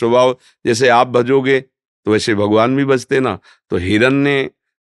भगवान का स्वभाव जैसे आप भजोगे तो वैसे भगवान भी भजते ना। तो हिरन ने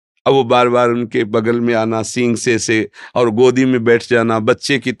अब वो बार बार उनके बगल में आना, सींग से और गोदी में बैठ जाना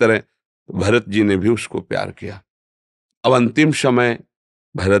बच्चे की तरह। भरत जी ने भी उसको प्यार किया। अब अंतिम समय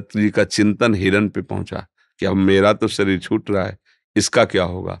भरत जी का चिंतन हिरन पे पहुंचा कि अब मेरा तो शरीर छूट रहा है, इसका क्या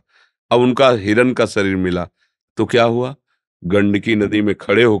होगा? अब उनका हिरन का शरीर मिला तो क्या हुआ? गंडकी नदी में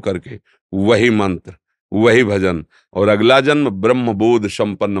खड़े होकर के वही मंत्र, वही भजन, और अगला जन्म ब्रह्मबोध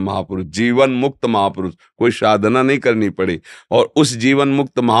संपन्न महापुरुष, जीवन मुक्त महापुरुष। कोई साधना नहीं करनी पड़ी। और उस जीवन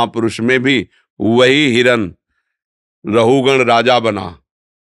मुक्त महापुरुष में भी वही हिरन रहुगण राजा बना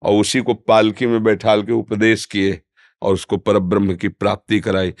और उसी को पालकी में बैठाल के उपदेश किए और उसको परब्रह्म की प्राप्ति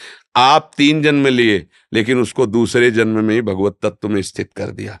कराई। आप 3 जन्म लिए, लेकिन उसको दूसरे जन्म में ही भगवत तत्व में स्थित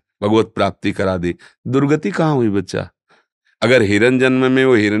कर दिया, भगवत प्राप्ति करा दी। दुर्गति कहाँ हुई बच्चा? अगर हिरन जन्म में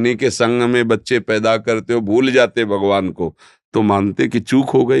वो हिरनी के संग में बच्चे पैदा करते हो, भूल जाते भगवान को, तो मानते कि चूक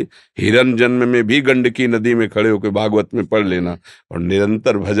हो गई। हिरन जन्म में भी गंडकी नदी में खड़े होकर भागवत में पढ़ लेना और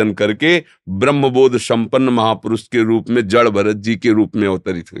निरंतर भजन करके ब्रह्मबोध संपन्न महापुरुष के रूप में जड़ भरत जी के रूप में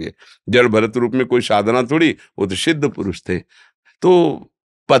अवतरित हुए। जड़ भरत रूप में कोई साधना थोड़ी, वो तो सिद्ध पुरुष थे। तो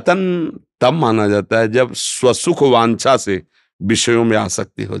पतन तब माना जाता है जब स्वसुख वांछा से विषयों में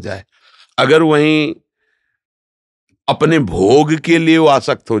आसक्ति हो जाए। अगर वहीं अपने भोग के लिए वो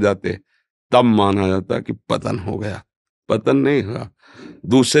आसक्त हो जाते, तब माना जाता है कि पतन हो गया। पतन नहीं हुआ।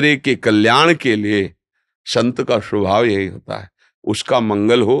 दूसरे के कल्याण के लिए संत का स्वभाव यही होता है, उसका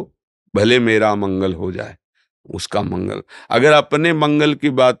मंगल हो, भले मेरा मंगल हो जाए, उसका मंगल। अगर अपने मंगल की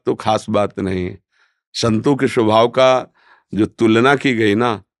बात तो खास बात नहीं है। संतों के स्वभाव का जो तुलना की गई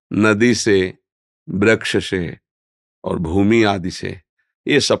ना, नदी से, वृक्ष से और भूमि आदि से,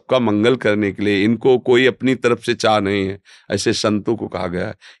 ये सबका मंगल करने के लिए, इनको कोई अपनी तरफ से चाह नहीं है, ऐसे संतों को कहा गया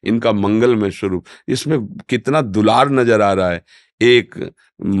है। इनका मंगलमय स्वरूप, इसमें कितना दुलार नजर आ रहा है। एक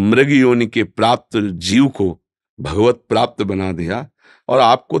मृग योनि के प्राप्त जीव को भगवत प्राप्त बना दिया। और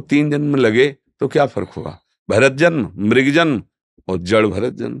आपको 3 जन्म लगे तो क्या फर्क हुआ? भरत जन्म, मृग जन्म और जड़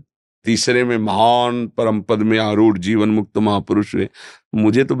भरत जन्म। तीसरे में महान परम पद में आरूढ़ जीवन मुक्त महापुरुष हुए।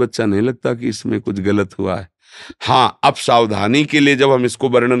 मुझे तो बच्चा नहीं लगता कि इसमें कुछ गलत हुआ है। हाँ, अब सावधानी के लिए जब हम इसको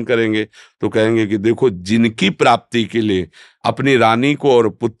वर्णन करेंगे तो कहेंगे कि देखो, जिनकी प्राप्ति के लिए अपनी रानी को और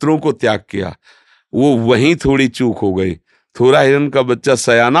पुत्रों को त्याग किया, वो वहीं थोड़ी चूक हो गई। थोड़ा हिरन का बच्चा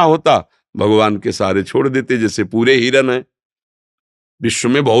सयाना होता, भगवान के सारे छोड़ देते। जैसे पूरे हिरन है, विश्व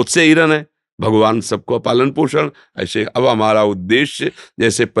में बहुत से हिरन है, भगवान सबको पालन पोषण, ऐसे अब हमारा उद्देश्य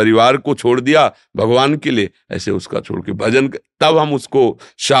जैसे परिवार को छोड़ दिया भगवान के लिए, ऐसे उसका छोड़ के भजन तब हम उसको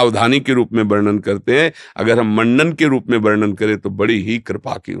सावधानी के रूप में वर्णन करते हैं। अगर हम मंडन के रूप में वर्णन करें तो बड़ी ही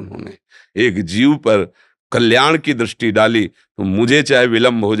कृपा की उन्होंने, एक जीव पर कल्याण की दृष्टि डाली, तो मुझे चाहे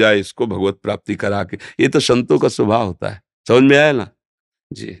विलंब हो जाए इसको भगवत प्राप्ति करा के। ये तो संतों का स्वभाव होता है। समझ में आया ना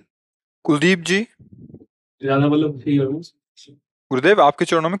जी? कुलदीप जी। गुरुदेव, आपके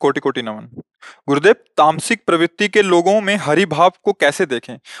चरणों में कोटि कोटि नमन। गुरुदेव, तामसिक प्रवृत्ति के लोगों में हरि भाव को कैसे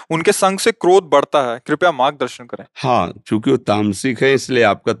देखें? उनके संग से क्रोध बढ़ता है, कृपया मार्गदर्शन करें। हाँ, चूंकि वो तामसिक है इसलिए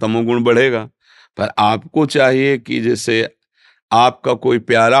आपका तमोगुण बढ़ेगा। पर आपको चाहिए कि जैसे आपका कोई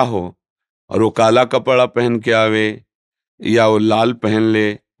प्यारा हो और वो काला कपड़ा पहन के आवे, या वो लाल पहन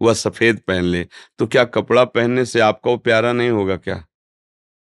ले, वह सफेद पहन ले, तो क्या कपड़ा पहनने से आपका वो प्यारा नहीं होगा? क्या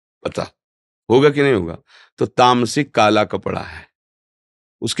पता होगा कि नहीं होगा? तो तामसिक काला कपड़ा है,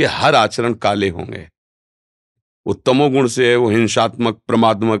 उसके हर आचरण काले होंगे। वो तमोगुण से है, वो हिंसात्मक,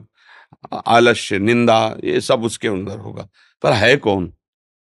 प्रमात्मक, आलस्य, निंदा, ये सब उसके अंदर होगा। पर है कौन?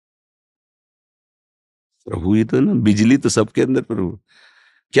 प्रभु ही तो ना। बिजली तो सबके अंदर प्रभु।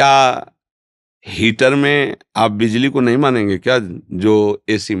 क्या हीटर में आप बिजली को नहीं मानेंगे क्या, जो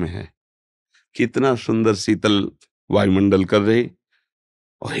एसी में है? कितना सुंदर शीतल वायुमंडल कर रही,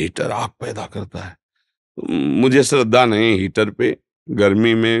 और हीटर आग पैदा करता है। मुझे श्रद्धा नहीं हीटर पे।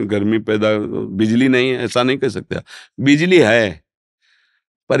 गर्मी में गर्मी पैदा, बिजली नहीं है ऐसा नहीं कह सकते। बिजली है,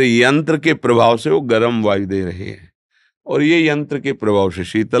 पर यंत्र के प्रभाव से वो गर्म वायु दे रहे हैं, और ये यंत्र के प्रभाव से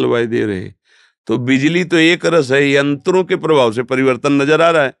शीतल वायु दे रहे हैं। तो बिजली तो एक रस है, यंत्रों के प्रभाव से परिवर्तन नजर आ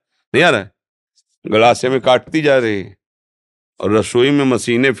रहा है, नहीं आ रहा है? गड़ासे में काटती जा रही है, और रसोई में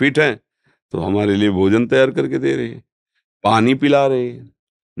मशीनें फिट हैं तो हमारे लिए भोजन तैयार करके दे रही है, पानी पिला रही है,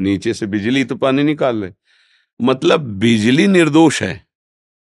 नीचे से बिजली तो पानी निकाल रहे। मतलब बिजली निर्दोष है,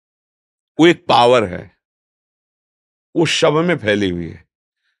 वो एक पावर है, वो सब में फैली हुई है।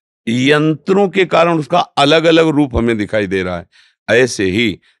 यंत्रों के कारण उसका अलग अलग रूप हमें दिखाई दे रहा है। ऐसे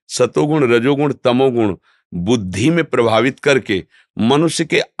ही सतोगुण, रजोगुण, तमोगुण बुद्धि में प्रभावित करके मनुष्य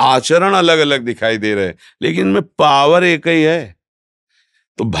के आचरण अलग अलग दिखाई दे रहे हैं, लेकिन इनमें पावर एक ही है।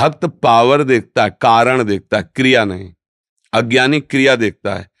 तो भक्त पावर देखता है, कारण देखता है, क्रिया नहीं। अज्ञानी क्रिया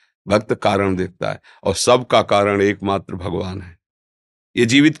देखता है, भक्त कारण देखता है। और सबका कारण एकमात्र भगवान है। ये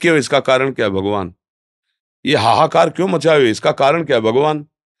जीवित क्यों, इसका कारण क्या है? भगवान। ये हाहाकार क्यों मचाए हुए, इसका कारण क्या है? भगवान।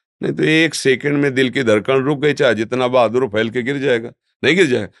 नहीं तो एक सेकंड में दिल की धड़कन रुक गई, चाहे जितना बहादुर फैल के गिर जाएगा, नहीं गिर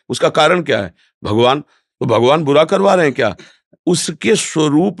जाएगा। उसका कारण क्या है? भगवान। तो भगवान बुरा करवा रहे हैं क्या? उसके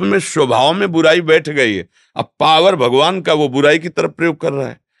स्वरूप में, स्वभाव में बुराई बैठ गई है। अब पावर भगवान का, वो बुराई की तरफ प्रयोग कर रहा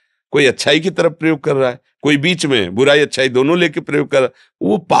है, कोई अच्छाई की तरफ प्रयोग कर रहा है, कोई बीच में बुराई अच्छाई दोनों लेके प्रयोग कर रहा है।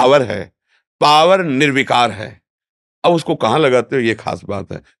 वो पावर है, पावर निर्विकार है। अब उसको कहाँ लगाते हो, ये खास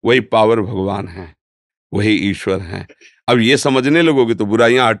बात है। वही पावर भगवान है, वही ईश्वर है। अब ये समझने लगोगे तो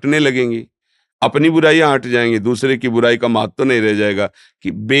बुराइयां हटने लगेंगी, अपनी बुराइयां हट जाएंगी, दूसरे की बुराई का महत्व तो नहीं रह जाएगा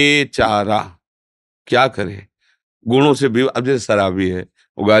कि बेचारा क्या करे, गुणों से भी। अब जैसे शराबी है,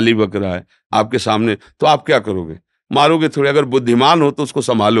 वो गाली बक रहा है आपके सामने, तो आप क्या करोगे? मारोगे थोड़ी। अगर बुद्धिमान हो तो उसको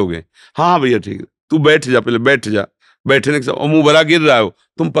संभालोगे। हाँ भैया ठीक है, तू बैठ जा, पहले बैठ जा। बैठने के साथ मुंह भरा गिर रहा हो,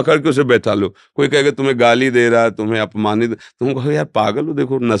 तुम पकड़ के उसे बैठा लो। कोई कहेगा तुम्हें गाली दे रहा है, तुम्हें अपमानित, तुम कहो यार पागल हो,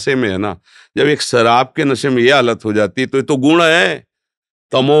 देखो नशे में है ना। जब एक शराब के नशे में ये हालत हो जाती है तो ये तो गुण है,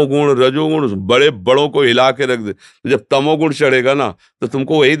 तमोगुण, रजोगुण बड़े बड़ों को हिला के रख दे। तो जब तमोगुण चढ़ेगा ना, तो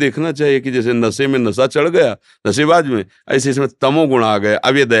तुमको वही देखना चाहिए कि जैसे नशे में नशा चढ़ गया नशेबाज में, ऐसे इसमें तमोगुण आ गया।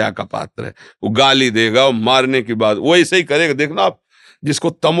 अब ये दया का पात्र है, वो गाली देगा, वो मारने की बात वो ऐसे ही करेगा। देखना आप, जिसको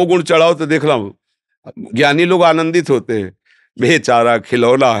तमोगुण चढ़ाओ तो देखना, ज्ञानी लोग आनंदित होते हैं। बेचारा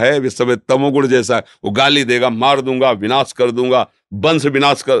खिलौना है, वे सब तमोगुण जैसा है, वो गाली देगा, मार दूंगा, विनाश कर दूंगा, वंश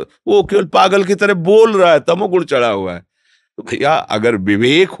विनाश कर, वो केवल पागल की तरह बोल रहा है, तमोगुण चढ़ा हुआ है। तो भैया अगर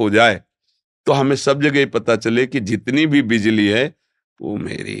विवेक हो जाए तो हमें सब जगह पता चले कि जितनी भी बिजली है वो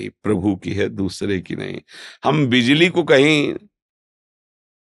मेरी प्रभु की है, दूसरे की नहीं। हम बिजली को कहीं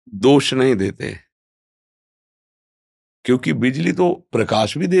दोष नहीं देते, क्योंकि बिजली तो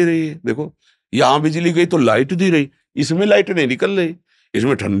प्रकाश भी दे रही है। देखो यहां बिजली गई तो लाइट दे रही, इसमें लाइट नहीं निकल रही,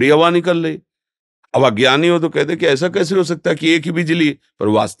 इसमें ठंडी हवा निकल रही। अब अज्ञानी हो तो कहते कि ऐसा कैसे हो सकता है कि एक ही बिजली, पर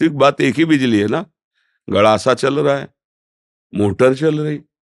वास्तविक बात एक ही बिजली है ना। गड़ासा चल रहा है, मोटर चल रही,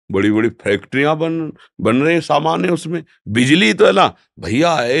 बड़ी बड़ी फैक्ट्रियां बन रहे सामान है उसमें, बिजली तो है ना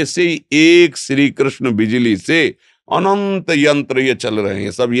भैया, ऐसे ही एक श्री कृष्ण बिजली से अनंत यंत्र ये चल रहे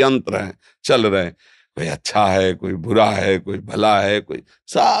हैं, सब यंत्र हैं चल रहे हैं। कोई अच्छा है, कोई बुरा है, कोई भला है, कोई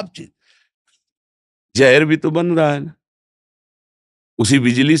सब चीज। जहर भी तो बन रहा है ना, उसी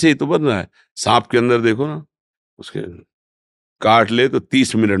बिजली से ही तो बन रहा है। सांप के अंदर देखो ना, उसके काट ले तो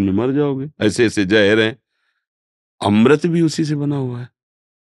 30 मिनट में मर जाओगे, ऐसे ऐसे जहर हैं। अमृत भी उसी से बना हुआ है,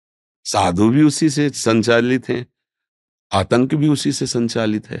 साधु भी उसी से संचालित हैं, आतंक भी उसी से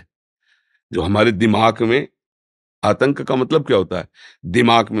संचालित है। जो हमारे दिमाग में, आतंक का मतलब क्या होता है,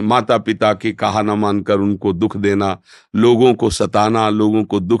 दिमाग में माता पिता की कहा ना मानकर उनको दुख देना, लोगों को सताना, लोगों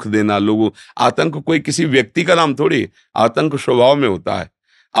को दुख देना। आतंक कोई किसी व्यक्ति का नाम थोड़ी, आतंक स्वभाव में होता है,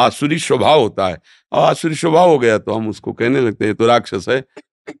 आसुरी स्वभाव होता है। और आसुरी स्वभाव हो गया तो हम उसको कहने लगते हैं तो राक्षस है,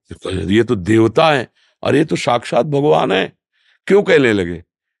 ये तो देवता है, और ये तो साक्षात भगवान है, क्यों कहने लगे?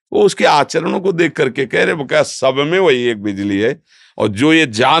 वो उसके आचरणों को देख करके कह रहे, वो क्या सब में वही एक बिजली है, और जो ये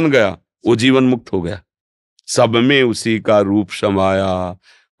जान गया वो जीवन मुक्त हो गया। सब में उसी का रूप समाया,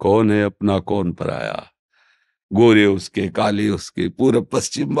 कौन है अपना कौन पराया, गोरे उसके, काले उसके, पूर्व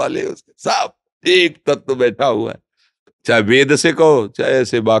पश्चिम वाले उसके, सब एक तत्व बैठा हुआ है। चाहे वेद से कहो, चाहे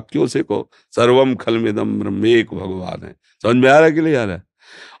ऐसे वाक्यों से कहो, सर्वम खलमिदम ब्रह्म, एक भगवान है। समझ में आ रहा है कि नहीं आ रहा है?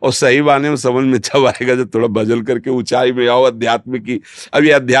 और सही माने में समझ में जब आएगा जब थोड़ा बजल करके ऊंचाई में आओ अध्यात्म की। अब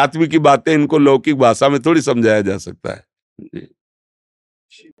ये अध्यात्म की बातें इनको लौकिक भाषा में थोड़ी समझाया जा सकता है जी।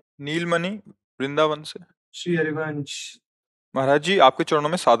 नीलमणि वृंदावन से। श्री हरिवंश। महाराज जी, आपके चरणों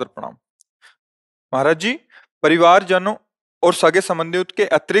में सादर प्रणाम। महाराज जी, परिवारजनों और सगे संबंधियों के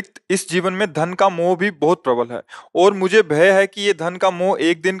अतिरिक्त इस जीवन में धन का मोह भी बहुत प्रबल है, और मुझे भय है कि ये धन का मोह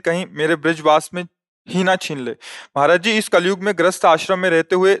एक दिन कहीं मेरे ब्रजवास में ही ना छीन ले। महाराज जी, इस कलयुग में ग्रस्त आश्रम में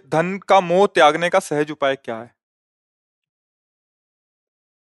रहते हुए धन का मोह त्यागने का सहज उपाय क्या है?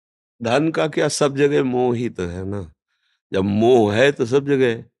 धन का क्या, सब जगह मोह ही तो है ना। जब मोह है तो सब जगह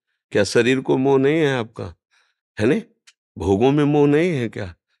है। क्या शरीर को मोह नहीं है आपका? है नहीं? भोगों में मोह नहीं है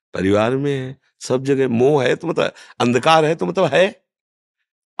क्या? परिवार में है, सब जगह मोह है तो मतलब अंधकार है तो मतलब है।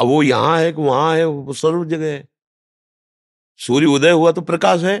 अब वो यहाँ है कि वहां है, वो सर्व जगह है। सूर्य उदय हुआ तो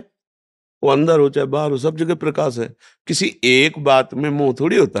प्रकाश है, वो अंदर हो चाहे बाहर हो, सब जगह प्रकाश है। किसी एक बात में मोह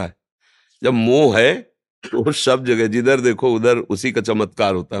थोड़ी होता है। जब मोह है तो वो सब जगह, जिधर देखो उधर उसी का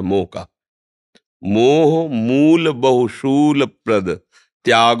चमत्कार होता है मोह का। मोह मूल बहुशूल प्रद,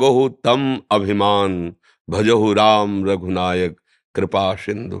 त्यागहु तम अभिमान, भजहु राम रघुनायक, कृपा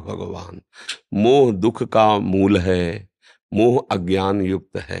सिंधु भगवान। मोह दुख का मूल है, मोह अज्ञान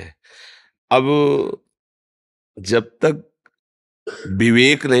युक्त है। अब जब तक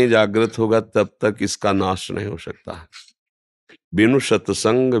विवेक नहीं जागृत होगा तब तक इसका नाश नहीं हो सकता। बिनु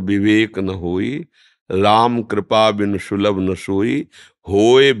सत्संग विवेक न होई, राम कृपा बिनु सुलभ न सोई,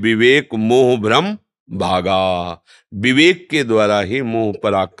 होए विवेक मोह भ्रम भागा। विवेक के द्वारा ही मोह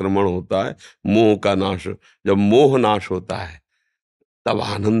पर आक्रमण होता है, मोह का नाश। जब मोह नाश होता है तब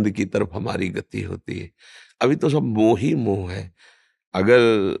आनंद की तरफ हमारी गति होती है। अभी तो सब मोह ही मोह है।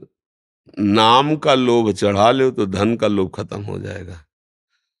 अगर नाम का लोभ चढ़ा लो तो धन का लोभ खत्म हो जाएगा।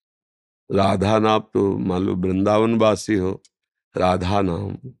 राधा नाम तो मान लो वृंदावन वासी हो, राधा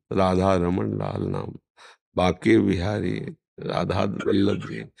नाम, राधा रमन लाल नाम, बाके बिहारी, राधा वल्लभ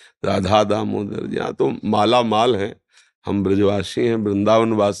जी, राधा दामोदर जी, यहाँ तो माला माल है। हम ब्रजवासी हैं,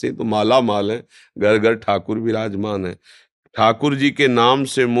 वृंदावन वासी तो माला माल है। घर घर ठाकुर विराजमान है। ठाकुर जी के नाम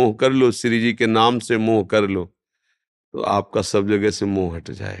से मोह कर लो, श्री जी के नाम से मोह कर लो, तो आपका सब जगह से मोह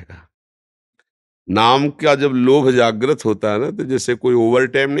हट जाएगा। नाम का जब लोभ जागृत होता है ना, तो जैसे कोई ओवर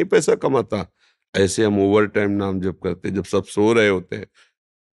टाइम नहीं पैसा कमाता, ऐसे हम ओवर टाइम नाम जप करते हैं जब सब सो रहे होते हैं,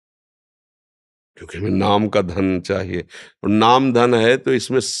 क्योंकि हमें नाम का धन चाहिए। और नाम धन है तो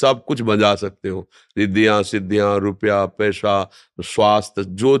इसमें सब कुछ बजा सकते हो, रिद्धियां सिद्धियां, रुपया पैसा, स्वास्थ्य,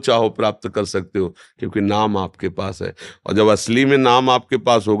 जो चाहो प्राप्त कर सकते हो, क्योंकि नाम आपके पास है। और जब असली में नाम आपके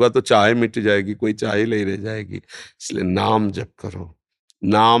पास होगा तो चाहे मिट जाएगी, कोई चाहे नहीं रह जाएगी। इसलिए नाम जप करो,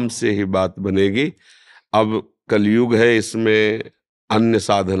 नाम से ही बात बनेगी। अब कलयुग है, इसमें अन्य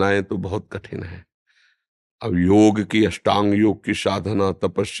साधनाएं तो बहुत कठिन है। अब योग की, अष्टांग योग की साधना,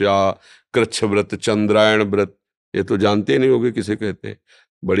 तपस्या, कृच्छ व्रत, चंद्रायण व्रत, ये तो जानते नहीं होगे किसे कहते हैं।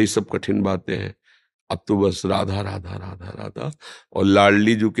 बड़ी सब कठिन बातें हैं। अब तो बस राधा राधा राधा राधा और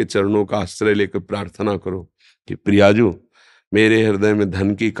लाडली जू के चरणों का आश्रय लेकर प्रार्थना करो कि प्रियाजू, मेरे हृदय में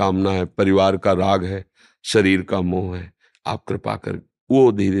धन की कामना है, परिवार का राग है, शरीर का मोह है, आप कृपा कर।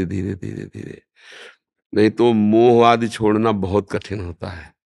 वो धीरे धीरे धीरे धीरे, नहीं तो मोह आदि छोड़ना बहुत कठिन होता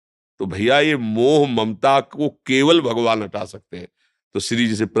है। तो भैया ये मोह ममता को केवल भगवान हटा सकते हैं। तो श्री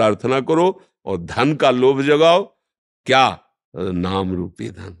जी से प्रार्थना करो और धन का लोभ जगाओ। क्या नाम रूपी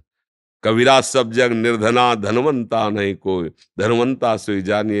धन। कबीरा सब जग निर्धना, धनवंता नहीं कोई, धनवंता सोई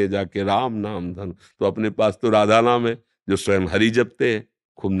जानिए जाके राम नाम धन। तो अपने पास तो राधा नाम है जो स्वयं हरि जपते हैं।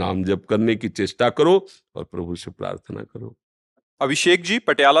 खूब नाम जप करने की चेष्टा करो और प्रभु से प्रार्थना करो। अभिषेक जी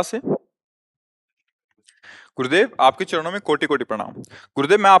पटियाला से। गुरुदेव आपके चरणों में कोटि कोटि प्रणाम।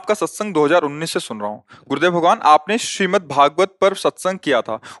 गुरुदेव मैं आपका सत्संग 2019 से सुन रहा हूँ। गुरुदेव भगवान आपने श्रीमद् भागवत पर सत्संग किया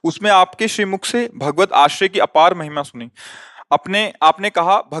था, उसमें आपके श्रीमुख से भगवत आश्रय की अपार महिमा सुनी। आपने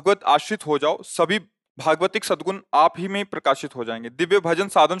कहा भगवत आश्रित हो जाओ, सभी भागवतिक सद्गुण आप ही में प्रकाशित हो जाएंगे, दिव्य भजन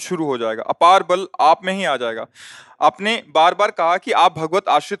साधन शुरू हो जाएगा, अपार बल आप में ही आ जाएगा। आपने बार बार कहा कि आप भगवत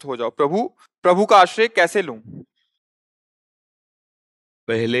आश्रित हो जाओ। प्रभु का आश्रय कैसे लूं?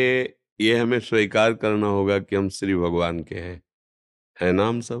 पहले ये हमें स्वीकार करना होगा कि हम श्री भगवान के हैं, है ना?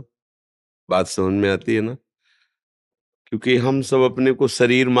 हम सब बात समझ में आती है ना? क्योंकि हम सब अपने को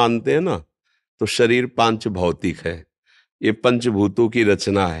शरीर मानते हैं ना, तो शरीर पांच भौतिक है, ये पंचभूतों की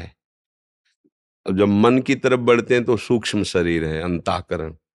रचना है। अब जब मन की तरफ बढ़ते हैं तो सूक्ष्म शरीर है,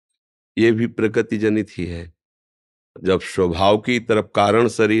 अंतःकरण, ये भी प्रकृति जनित ही है। जब स्वभाव की तरफ कारण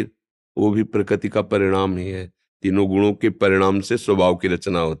शरीर, वो भी प्रकृति का परिणाम ही है। तीनों गुणों के परिणाम से स्वभाव की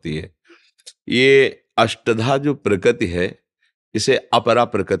रचना होती है। ये अष्टधा जो प्रकृति है, इसे अपरा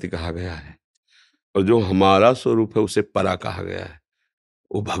प्रकृति कहा गया है, और जो हमारा स्वरूप है उसे परा कहा गया है,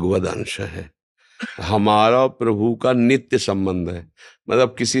 वो भगवद अंश है। हमारा और प्रभु का नित्य संबंध है,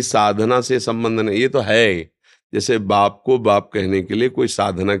 मतलब किसी साधना से संबंध नहीं। ये तो है ही। जैसे बाप को बाप कहने के लिए कोई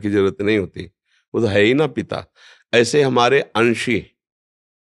साधना की जरूरत नहीं होती, वो तो है ही ना पिता। ऐसे हमारे अंशी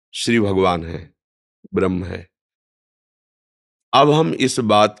श्री भगवान है, ब्रह्म है। अब हम इस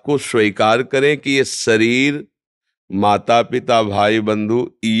बात को स्वीकार करें कि ये शरीर, माता पिता, भाई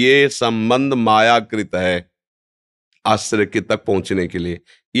बंधु, ये संबंध मायाकृत है। आश्रय के तक पहुंचने के लिए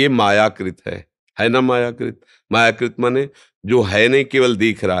ये मायाकृत है ना? मायाकृत, मायाकृत माने जो है नहीं, केवल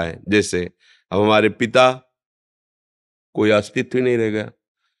दिख रहा है। जैसे अब हमारे पिता, कोई अस्तित्व ही नहीं रह गया।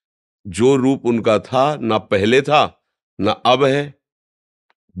 जो रूप उनका था, ना पहले था ना अब है,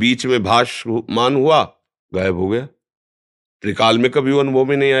 बीच में भासमान हुआ, गायब हो गया। त्रिकाल में कभी वो अनुभव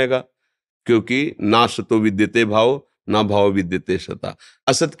में नहीं आएगा, क्योंकि ना सतो विद्यते भाव, ना भाव विद्यते सता।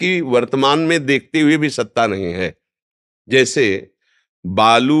 असत की वर्तमान में देखते हुए भी सत्ता नहीं है। जैसे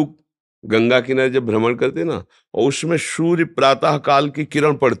बालू गंगा किनारे जब भ्रमण करते ना, और उसमें सूर्य प्रातः काल की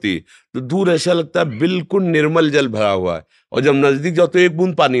किरण पड़ती, तो दूर ऐसा लगता है बिल्कुल निर्मल जल भरा हुआ है, और जब नजदीक जाओ तो एक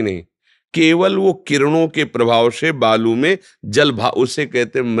बूंद पानी नहीं, केवल वो किरणों के प्रभाव से बालू में जल उसे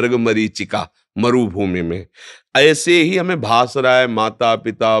कहते हैं मृग मरीचिका, मरुभूमि में। ऐसे ही हमें भास रहा है, माता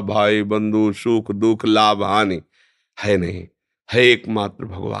पिता, भाई बंधु, सुख दुख, लाभ हानि है नहीं, है एकमात्र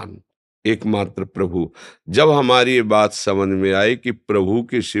भगवान, एकमात्र प्रभु। जब हमारी ये बात समझ में आई कि प्रभु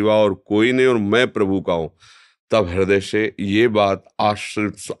के सिवा और कोई नहीं और मैं प्रभु का हूं, तब हृदय से ये बात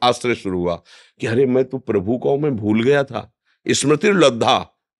आश्रय शुरू हुआ कि अरे मैं तो प्रभु का हूं, मैं भूल गया था। स्मृति लब्धा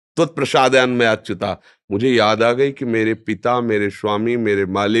तत्प्रसादान में अच्युता, मुझे याद आ गई कि मेरे पिता, मेरे स्वामी, मेरे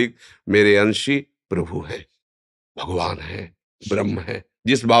मालिक, मेरे अंशी प्रभु है, भगवान है, ब्रह्म है,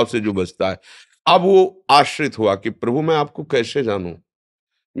 जिस भाव से जो बचता है। अब वो आश्रित हुआ कि प्रभु मैं आपको कैसे जानूं?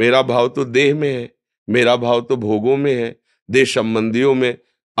 मेरा भाव तो देह में है, मेरा भाव तो भोगों में है, देह संबंधियों में।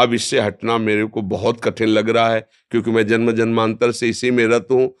 अब इससे हटना मेरे को बहुत कठिन लग रहा है, क्योंकि मैं जन्म जन्मांतर से इसी में रत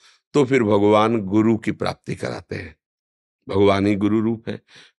हूं। तो फिर भगवान गुरु की प्राप्ति कराते हैं, भगवान ही गुरु रूप है।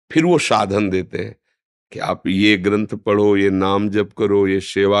 फिर वो साधन देते हैं कि आप ये ग्रंथ पढ़ो, ये नाम जप करो, ये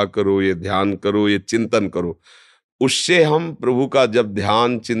सेवा करो, ये ध्यान करो, ये चिंतन करो। उससे हम प्रभु का जब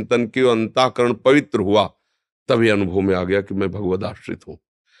ध्यान चिंतन के अंतःकरण पवित्र हुआ, तभी अनुभव में आ गया कि मैं भगवद आश्रित हूं।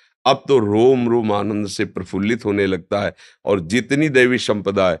 अब तो रोम रोम आनंद से प्रफुल्लित होने लगता है, और जितनी दैवी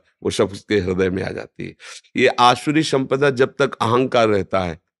संपदा है वो सब उसके हृदय में आ जाती है। ये आसुरी संपदा जब तक अहंकार रहता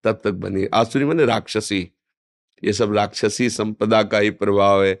है तब तक बनी। आसुरी माने राक्षसी, ये सब राक्षसी संपदा का ही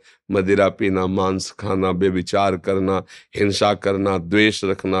प्रभाव है। मदिरा पीना, मांस खाना, बेविचार करना, हिंसा करना, द्वेष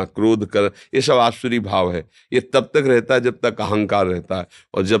रखना, क्रोध करना, ये सब आसुरी भाव है। ये तब तक रहता है जब तक अहंकार रहता है,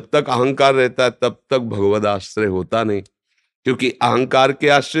 और जब तक अहंकार रहता है तब तक भगवद आश्रय होता नहीं, क्योंकि अहंकार के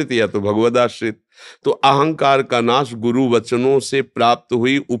आश्रित या तो भगवद आश्रित। तो अहंकार का नाश गुरु वचनों से प्राप्त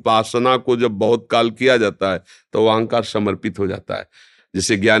हुई उपासना को जब बहुत काल किया जाता है तो अहंकार समर्पित हो जाता है।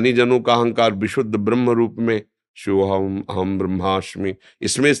 जैसे ज्ञानी जनों का अहंकार विशुद्ध ब्रह्म रूप में शिवोहम अहम ब्रह्मास्मि,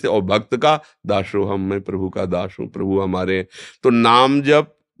 इसमें से, और भक्त का दासोहम, मैं प्रभु का दास हूं, प्रभु हमारे हैं। तो नाम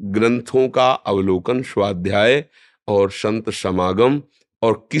जप, ग्रंथों का अवलोकन, स्वाध्याय और संत समागम,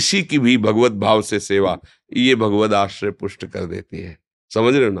 और किसी की भी भगवत भाव से सेवा, ये भगवत आश्रय पुष्ट कर देती है।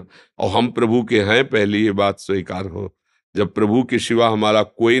 समझ रहे हो ना? और हम प्रभु के हैं, पहली ये बात स्वीकार हो। जब प्रभु के सिवा हमारा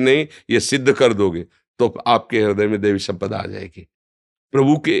कोई नहीं, ये सिद्ध कर दोगे तो आपके हृदय में देवी संपदा आ जाएगी।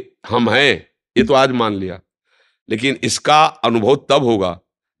 प्रभु के हम हैं ये तो आज मान लिया, लेकिन इसका अनुभव तब होगा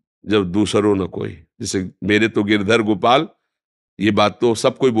जब दूसरों न कोई। जैसे मेरे तो गिरधर गोपाल, ये बात तो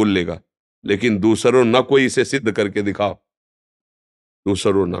सब कोई बोल लेगा, लेकिन दूसरों न कोई इसे सिद्ध करके दिखाओ।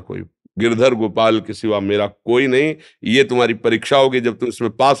 दूसरों न कोई, गिरधर गोपाल के सिवा मेरा कोई नहीं। ये तुम्हारी परीक्षा होगी, जब तुम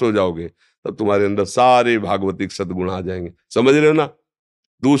इसमें पास हो जाओगे तब तुम्हारे अंदर सारे भागवतिक सद्गुण आ जाएंगे। समझ रहे हो ना?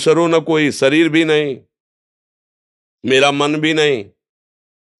 दूसरों न कोई, शरीर भी नहीं, मेरा मन भी नहीं,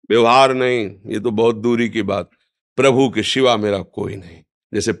 व्यवहार नहीं, ये तो बहुत दूरी की बात। प्रभु के सिवा मेरा कोई नहीं।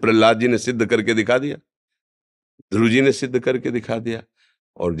 जैसे प्रहलाद जी ने सिद्ध करके दिखा दिया, ध्रुव जी ने सिद्ध करके दिखा दिया,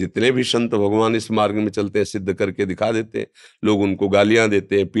 और जितने भी संत भगवान इस मार्ग में चलते हैं सिद्ध करके दिखा देते हैं। लोग उनको गालियां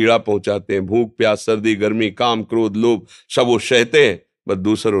देते हैं, पीड़ा पहुंचाते हैं, भूख प्यास सर्दी गर्मी काम क्रोध लोभ सब वो सहते हैं, बस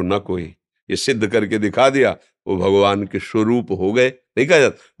दूसरों न कोई। ये सिद्ध करके दिखा दिया, वो भगवान के स्वरूप हो गए। नहीं कहा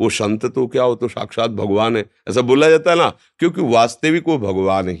जाता वो संत तो क्या, वो तो साक्षात भगवान है, ऐसा बोला जाता है ना, क्योंकि वास्तविक वो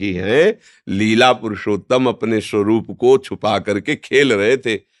भगवान ही है। लीला पुरुषोत्तम अपने स्वरूप को छुपा करके खेल रहे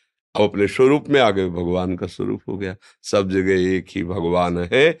थे, अब अपने स्वरूप में आ गए, भगवान का स्वरूप हो गया। सब जगह एक ही भगवान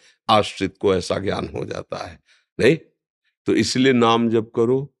है, आश्रित को ऐसा ज्ञान हो जाता है। नहीं तो इसलिए नाम जप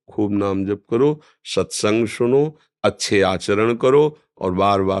करो, खूब नाम जप करो, सत्संग सुनो, अच्छे आचरण करो, और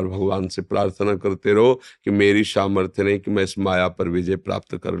बार बार भगवान से प्रार्थना करते रहो कि मेरी सामर्थ्य नहीं कि मैं इस माया पर विजय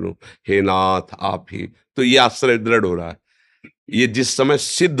प्राप्त कर लूं, हे नाथ आप ही। तो ये आश्रय दृढ़ हो रहा है। ये जिस समय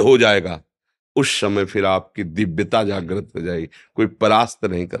सिद्ध हो जाएगा उस समय फिर आपकी दिव्यता जागृत हो जाएगी, कोई परास्त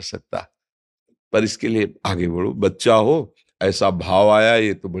नहीं कर सकता। पर इसके लिए आगे बढ़ो, बच्चा हो ऐसा भाव आया,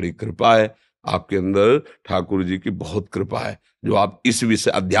 ये तो बड़ी कृपा है आपके अंदर, ठाकुर जी की बहुत कृपा है। जो आप इस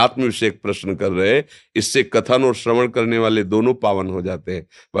विषय अध्यात्म विषय एक प्रश्न कर रहे हैं, इससे कथन और श्रवण करने वाले दोनों पावन हो जाते हैं।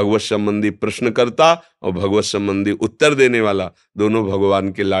 भगवत संबंधी प्रश्नकर्ता और भगवत संबंधी उत्तर देने वाला दोनों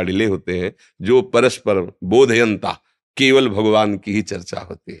भगवान के लाडिले होते हैं, जो परस्पर बोधयंता, केवल भगवान की ही चर्चा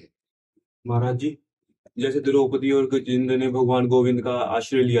होती है। महाराज जी, जैसे द्रौपदी और गजेंद्र ने भगवान गोविंद का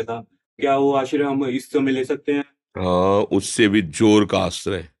आश्रय लिया था, क्या वो आश्रय हम इस समय ले सकते हैं? हाँ, उससे भी जोर का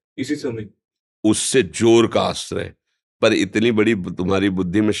आश्रय, इसी समय? उससे जोर का आश्रय, पर इतनी बड़ी तुम्हारी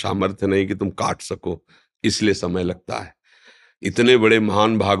बुद्धि में सामर्थ्य नहीं कि तुम काट सको, इसलिए समय लगता है। इतने बड़े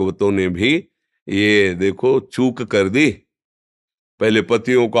महान भागवतों ने भी ये देखो चूक कर दी। पहले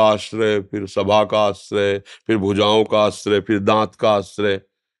पतियों का आश्रय, फिर सभा का आश्रय, फिर भुजाओं का आश्रय, फिर दांत का आश्रय।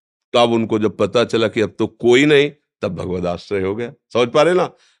 तब उनको जब पता चला कि अब तो कोई नहीं, तब भगवद आश्रय हो गया। समझ पा रहे ना?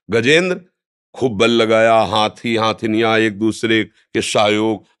 गजेंद्र खूब बल लगाया, हाथी हाथिनियां एक दूसरे के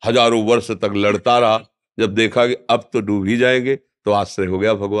सहयोग हजारों वर्ष तक लड़ता रहा। जब देखा कि अब तो डूब ही जाएंगे, तो आश्रय हो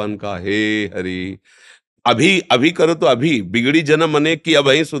गया भगवान का, हे हरि। अभी अभी करो तो अभी बिगड़ी जन्म अनेक की, अब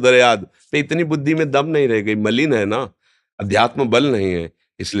ही सुधर याद। तो इतनी बुद्धि में दम नहीं रह गई, मलिन है ना, अध्यात्म बल नहीं है।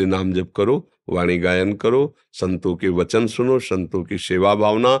 इसलिए नाम जप करो, वाणी गायन करो, संतों के वचन सुनो, संतों की सेवा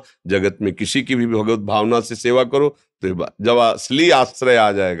भावना, जगत में किसी की भी भगवत भावना से सेवा करो, तो जब असली आश्रय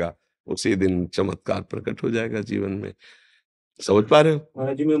आ जाएगा उसी दिन चमत्कार प्रकट हो जाएगा जीवन में। समझ पा रहे हो?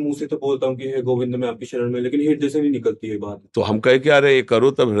 महाराज जी, मैं मुंह से तो बोलता हूँ कि हे गोविंद मैं आपकी शरण में, लेकिन हृदय से नहीं निकलती है बात। तो हम कह क्या रहे,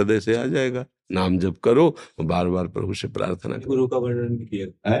 करो तब हृदय से आ जाएगा। नाम जप करो, बार बार प्रभु से प्रार्थना करो। गुरु का वर्णन भी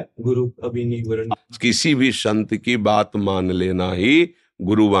किया है, गुरु अभी नहीं वर्णन। किसी भी संत की बात मान लेना ही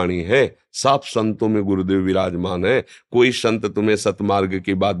गुरुवाणी है। सब संतों में गुरुदेव विराजमान है। कोई संत तुम्हें सतमार्ग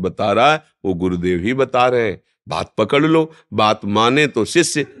की बात बता रहा है, वो गुरुदेव ही बता रहे हैं। बात पकड़ लो, बात माने तो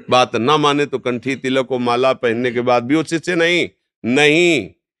शिष्य, बात ना माने तो कंठी तिलक और माला पहनने के बाद भी वो शिष्य नहीं। नहीं,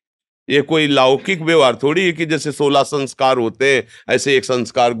 ये कोई लौकिक व्यवहार थोड़ी है कि जैसे 16 संस्कार होते हैं ऐसे एक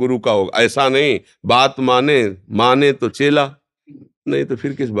संस्कार गुरु का होगा, ऐसा नहीं। बात माने, माने तो चेला, नहीं तो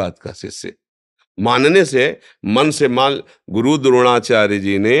फिर किस बात का शिष्य। मानने से, मन से मान। गुरु द्रोणाचार्य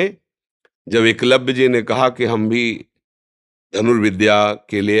जी ने जब एकलव्य जी ने कहा कि हम भी धनुर्विद्या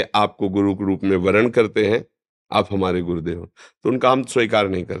के लिए आपको गुरु के रूप में वरण करते हैं, आप हमारे गुरुदेव हो, तो उनका हम स्वीकार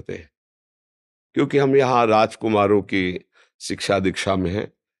नहीं करते हैं, क्योंकि हम यहाँ राजकुमारों की शिक्षा दीक्षा में हैं।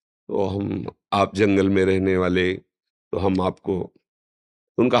 तो हम, आप जंगल में रहने वाले, तो हम आपको,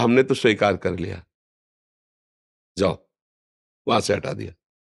 तो उनका हमने तो स्वीकार कर लिया, जाओ, वहां से हटा दिया।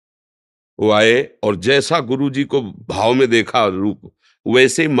 वो आए और जैसा गुरु जी को भाव में देखा रूप,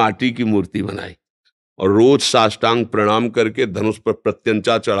 वैसे ही माटी की मूर्ति बनाई और रोज साष्टांग प्रणाम करके धनुष पर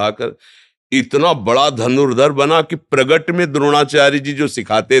प्रत्यंचा चढ़ाकर इतना बड़ा धनुर्धर बना कि प्रगट में द्रोणाचार्य जी जो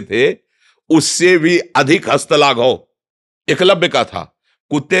सिखाते थे उससे भी अधिक हस्तलाघव एकलव्य का था।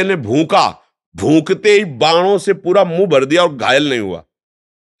 कुत्ते ने भूखा, भूखते ही बाणों से पूरा मुंह भर दिया और घायल नहीं हुआ।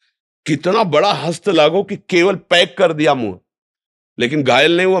 कितना बड़ा हस्तलाघव कि केवल पैक कर दिया मुंह, लेकिन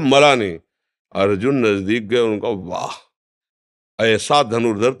घायल नहीं हुआ, मरा नहीं। अर्जुन नजदीक गए, उनका वाह, ऐसा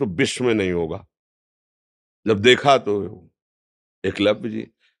धनुर्धर तो विश्व में नहीं होगा। जब देखा तो एकलव्य जी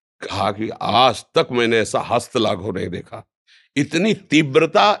कहा कि आज तक मैंने ऐसा हस्त लाघव नहीं देखा, इतनी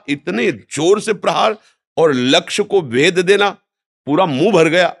तीव्रता, इतने जोर से प्रहार और लक्ष्य को भेद देना, पूरा मुंह भर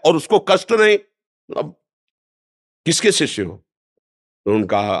गया और उसको कष्ट नहीं। अब किसके शिष्य हो? तो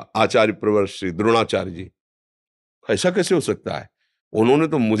उनका आचार्य प्रवर श्री द्रोणाचार्य जी, ऐसा कैसे हो सकता है? उन्होंने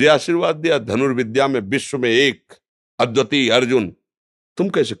तो मुझे आशीर्वाद दिया, धनुर्विद्या में विश्व में एक, अद्वितीय अर्जुन। तुम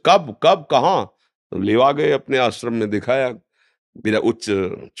कैसे, कब कब कहाँ? तो लेवा गए अपने आश्रम में, दिखाया मेरा उच्च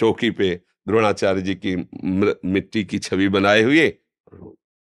चौकी पे द्रोणाचार्य जी की मिट्टी की छवि बनाए हुए।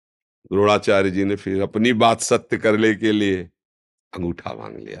 द्रोणाचार्य जी ने फिर अपनी बात सत्य करने के लिए अंगूठा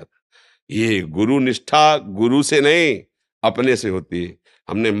मांग लिया था। ये गुरु निष्ठा गुरु से नहीं, अपने से होती है।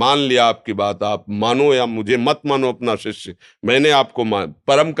 हमने मान लिया आपकी बात, आप मानो या मुझे मत मानो अपना शिष्य, मैंने आपको मान,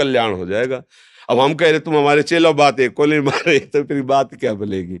 परम कल्याण हो जाएगा। अब हम कह रहे तुम हमारे चेलो, बात है को नहीं माने तो फिर बात क्या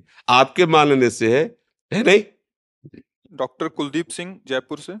बनेगी? आपके मानने से है नहीं? डॉक्टर कुलदीप सिंह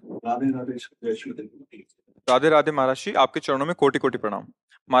जयपुर से। राधे राधे जय श्री कृष्ण। राधे राधे महाराज श्री, आपके चरणों में कोटि कोटि प्रणाम।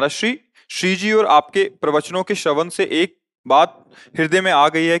 महाराज श्री, श्री जी और आपके प्रवचनों के श्रवण से एक बात हृदय में आ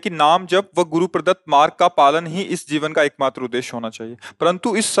गई है कि नाम जप व गुरु प्रदत्त मार्ग का पालन ही इस जीवन का एकमात्र उद्देश्य होना चाहिए।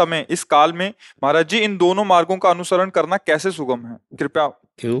 परंतु इस समय, इस काल में महाराज जी, इन दोनों मार्गों का अनुसरण करना कैसे सुगम है? कृपया।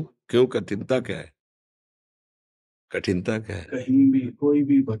 क्यों क्यों कठिनता क्या है? कठिनता क्या है? कहीं भी कोई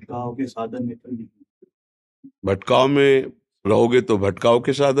भी भटकाव के साधन नहीं। भटकाव में रहोगे तो भटकाव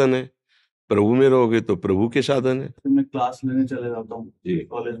के साधन है, प्रभु में रहोगे तो प्रभु के साधन है। तो मैं क्लास लेने चले जाता हूँ जी,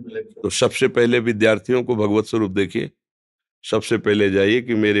 कॉलेज में लेक्चर। तो सबसे पहले विद्यार्थियों को भगवत स्वरूप देखिए, सबसे पहले जाइए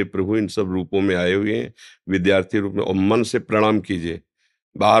कि मेरे प्रभु इन सब रूपों में आए हुए हैं, विद्यार्थी रूप में, और मन से प्रणाम कीजिए।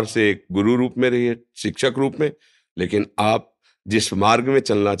 बाहर से एक गुरु रूप में रहिए, शिक्षक रूप में, लेकिन आप जिस मार्ग में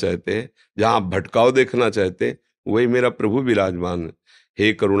चलना चाहते हैं, जहां आप भटकाव देखना चाहते हैं, वही मेरा प्रभु विराजमान है।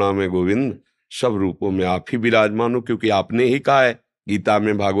 हे करुणा में गोविंद, सब रूपों में आप ही विराजमान हो, क्योंकि आपने ही कहा है गीता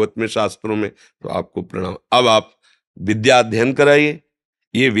में, भागवत में, शास्त्रों में। तो आपको प्रणाम। अब आप विद्या अध्ययन कराइए,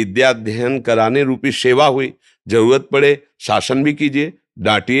 ये विद्या अध्ययन कराने रूपी सेवा हुई। जरूरत पड़े शासन भी कीजिए,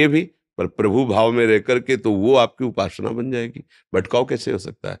 डांटिए भी, पर प्रभु भाव में रह करके, तो वो आपकी उपासना बन जाएगी। भटकाव कैसे हो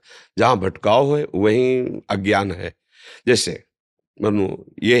सकता है? जहां भटकाव है वहीं अज्ञान है। जैसे मनु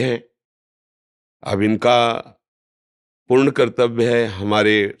ये है, अब इनका पूर्ण कर्तव्य है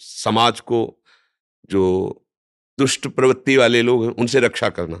हमारे समाज को, जो दुष्ट प्रवृत्ति वाले लोग हैं उनसे रक्षा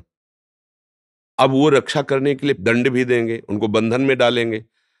करना। अब वो रक्षा करने के लिए दंड भी देंगे, उनको बंधन में डालेंगे,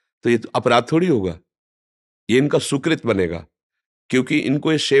 तो ये तो अपराध थोड़ी होगा, ये इनका सुकृत बनेगा। क्योंकि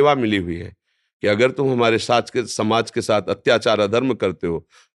इनको ये सेवा मिली हुई है कि अगर तुम हमारे समाज के साथ अत्याचार अधर्म करते हो,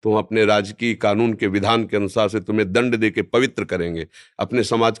 तो हम अपने राजकीय कानून के विधान के अनुसार से तुम्हें दंड दे के पवित्र करेंगे, अपने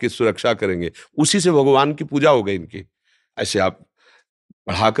समाज की सुरक्षा करेंगे। उसी से भगवान की पूजा हो गई इनकी। ऐसे आप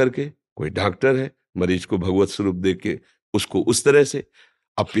पढ़ा करके, कोई डॉक्टर है, मरीज को भगवत स्वरूप दे के उसको उस तरह से,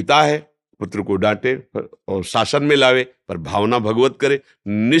 अब पिता है, पुत्र को डांटे और शासन में लावे, पर भावना भगवत करे,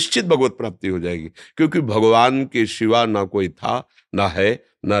 निश्चित भगवत प्राप्ति हो जाएगी। क्योंकि भगवान के सिवा ना कोई था, ना है,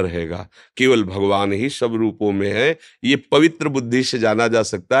 ना रहेगा। केवल भगवान ही सब रूपों में है। ये पवित्र बुद्धि से जाना जा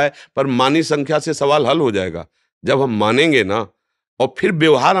सकता है, पर मानी संख्या से सवाल हल हो जाएगा जब हम मानेंगे ना। और फिर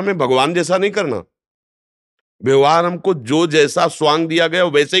व्यवहार हमें भगवान जैसा नहीं करना, व्यवहार हमको जो जैसा स्वांग दिया गया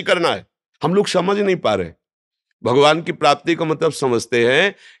वैसे ही करना है। हम लोग समझ नहीं पा रहे। भगवान की प्राप्ति का मतलब समझते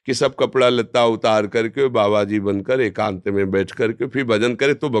हैं कि सब कपड़ा लत्ता उतार करके बाबा जी बनकर एकांत में बैठ करके फिर भजन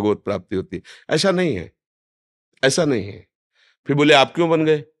करे तो भगवत प्राप्ति होती है। ऐसा नहीं है, ऐसा नहीं है। फिर बोले आप क्यों बन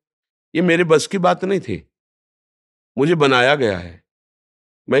गए? ये मेरे बस की बात नहीं थी, मुझे बनाया गया है।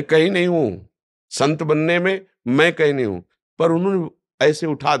 मैं कहीं नहीं हूं संत बनने में, मैं कहीं नहीं हूं, पर उन्होंने ऐसे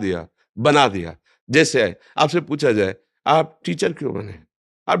उठा दिया, बना दिया। जैसे है, आपसे पूछा जाए आप टीचर क्यों बने,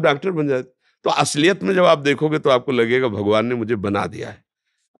 आप डॉक्टर बन जाए, तो असलियत में जब आप देखोगे तो आपको लगेगा भगवान ने मुझे बना दिया है।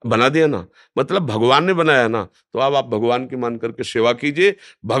 बना दिया ना, मतलब भगवान ने बनाया ना, तो अब आप भगवान की मान करके सेवा कीजिए।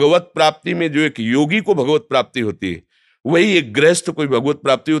 भगवत प्राप्ति में जो एक योगी को भगवत प्राप्ति होती है, वही एक गृहस्थ को भगवत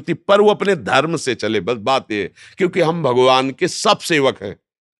प्राप्ति होती है, पर वो अपने धर्म से चले, बस बात ये है। क्योंकि हम भगवान के सब सेवक हैं,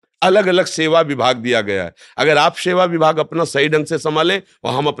 अलग अलग सेवा विभाग दिया गया है। अगर आप सेवा विभाग अपना सही ढंग से संभालें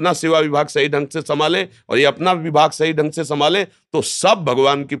और हम अपना सेवा विभाग सही ढंग से संभालें और ये अपना विभाग सही ढंग से संभालें, तो सब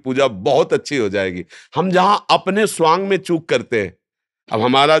भगवान की पूजा बहुत अच्छी हो जाएगी। हम जहां अपने स्वांग में चूक करते हैं, अब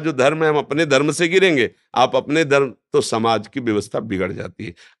हमारा जो धर्म है, हम अपने धर्म से गिरेंगे, आप अपने धर्म, तो समाज की व्यवस्था बिगड़ जाती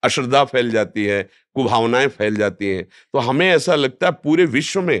है, अश्रद्धा फैल जाती है, कुभावनाएं फैल जाती हैं। तो हमें ऐसा लगता है पूरे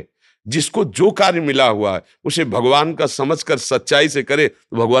विश्व में जिसको जो कार्य मिला हुआ है उसे भगवान का समझकर सच्चाई से करे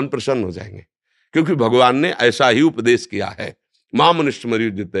तो भगवान प्रसन्न हो जाएंगे। क्योंकि भगवान ने ऐसा ही उपदेश किया है, महामनुष्य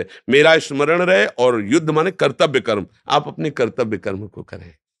मर्युजित है, मेरा स्मरण रहे, और युद्ध माने कर्तव्य कर्म। आप अपने कर्तव्य कर्म को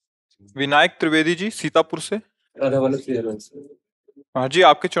करें। विनायक त्रिवेदी जी सीतापुर से। राधा वल्लभ श्री हरिवंश। महाराज जी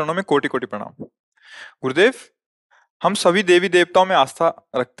आपके चरणों में कोटि कोटि प्रणाम। गुरुदेव, हम सभी देवी देवताओं में आस्था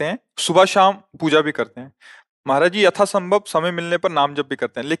रखते हैं, सुबह शाम पूजा भी करते हैं, महाराज जी यथासंभव समय मिलने पर नाम जप भी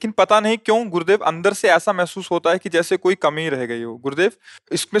करते हैं, लेकिन पता नहीं क्यों गुरुदेव अंदर से ऐसा महसूस होता है कि जैसे कोई कमी रह गई हो। गुरुदेव,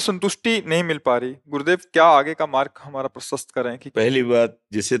 इसमें संतुष्टि नहीं मिल पा रही। गुरुदेव, क्या आगे का मार्ग हमारा प्रशस्त करें कि पहली बात,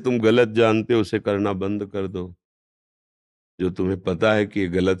 जिसे तुम गलत जानते हो उसे करना बंद कर दो। जो तुम्हें पता है कि ये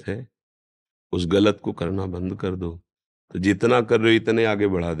गलत है, उस गलत को करना बंद कर दो, तो जितना कर रहे हो इतने आगे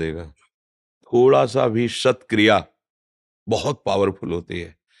बढ़ा देगा। थोड़ा सा भी सत क्रिया बहुत पावरफुल होती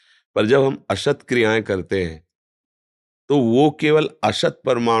है, पर जब हम असत क्रियाएं करते हैं तो वो केवल असत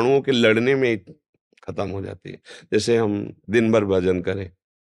परमाणुओं के लड़ने में खत्म हो जाती है। जैसे हम दिन भर भजन करें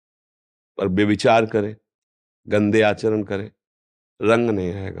पर व्यभिचार करें, गंदे आचरण करें, रंग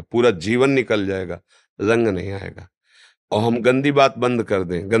नहीं आएगा, पूरा जीवन निकल जाएगा, रंग नहीं आएगा। और हम गंदी बात बंद कर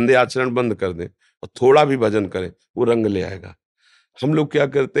दें, गंदे आचरण बंद कर दें और थोड़ा भी भजन करें, वो रंग ले आएगा। हम लोग क्या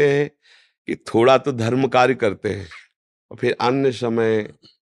करते हैं कि थोड़ा तो धर्म कार्य करते हैं और फिर अन्य समय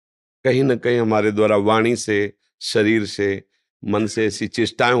कहीं ना कहीं हमारे द्वारा वाणी से, शरीर से, मन से ऐसी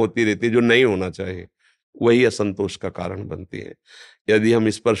चेष्टाएं होती रहती है जो नहीं होना चाहिए, वही असंतोष का कारण बनती है। यदि हम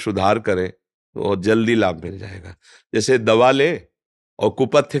इस पर सुधार करें तो जल्दी लाभ मिल जाएगा। जैसे दवा लें और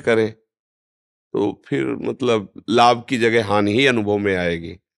कुपथ्य करें तो फिर मतलब लाभ की जगह हानि ही अनुभव में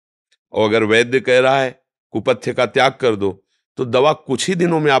आएगी। और अगर वैद्य कह रहा है कुपथ्य का त्याग कर दो, तो दवा कुछ ही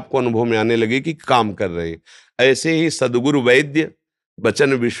दिनों में आपको अनुभव में आने लगी कि काम कर रही है। ऐसे ही सद्गुरु वैद्य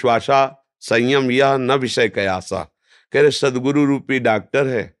वचन विश्वासा, संयम यह न विषय कयासा। कह रहे सद्गुरु रूपी डॉक्टर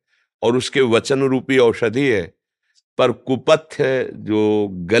है और उसके वचन रूपी औषधि है, पर कुपथ्य जो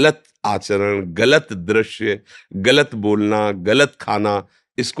गलत आचरण, गलत दृश्य, गलत बोलना, गलत खाना,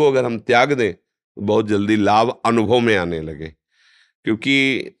 इसको अगर हम त्याग दें तो बहुत जल्दी लाभ अनुभव में आने लगे।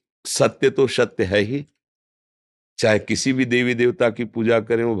 क्योंकि सत्य तो सत्य है ही, चाहे किसी भी देवी देवता की पूजा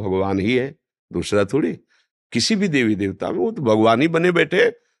करें वो भगवान ही है, दूसरा थोड़ी। किसी भी देवी देवता में वो तो भगवान ही बने बैठे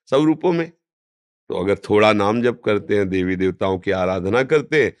हैं सब रूपों में। तो अगर थोड़ा नाम जप करते हैं, देवी देवताओं की आराधना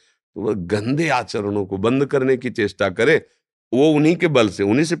करते हैं, तो वह गंदे आचरणों को बंद करने की चेष्टा करे। वो उन्हीं के बल से,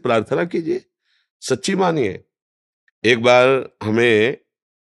 उन्हीं से प्रार्थना कीजिए, सच्ची मानिए। एक बार हमें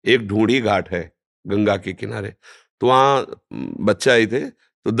एक ढूंढी घाट है गंगा के किनारे, तो वहाँ बच्चे आए थे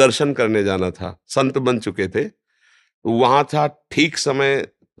तो दर्शन करने जाना था, संत बन चुके थे। तो वहाँ था ठीक समय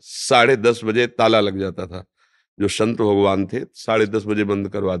 10:30 बजे ताला लग जाता था। जो संत भगवान थे 10:30 बजे बंद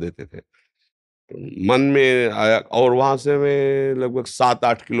करवा देते थे। तो मन में आया, और वहां से मैं लगभग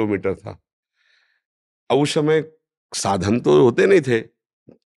 7-8 किलोमीटर था। अब उस समय साधन तो होते नहीं थे,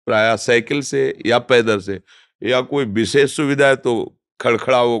 प्राय साइकिल से या पैदल से, या कोई विशेष सुविधा है तो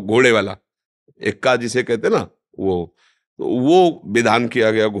खड़खड़ा वो घोड़े वाला एक्का जिसे कहते ना, वो तो वो विधान किया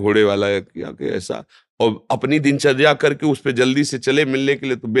गया घोड़े वाला किया कि ऐसा। और अपनी दिनचर्या करके उस पे जल्दी से चले मिलने के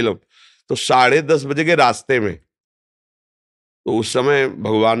लिए तो विलम्ब। तो 10:30 बजे के रास्ते में, तो उस समय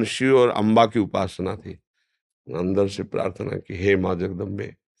भगवान शिव और अम्बा की उपासना थी। अंदर से प्रार्थना की, हे माँ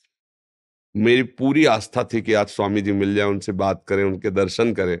जगदम्बे, मेरी पूरी आस्था थी कि आज स्वामी जी मिल जाए, उनसे बात करें, उनके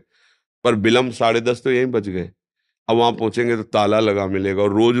दर्शन करें, पर विलम्ब 10:30 तो यहीं बच गए। अब वहां पहुंचेंगे तो ताला लगा मिलेगा,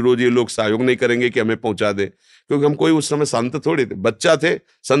 और रोज रोज ये लोग सहयोग नहीं करेंगे कि हमें पहुंचा दे, क्योंकि हम कोई उस समय संत थोड़ी थे, बच्चा थे,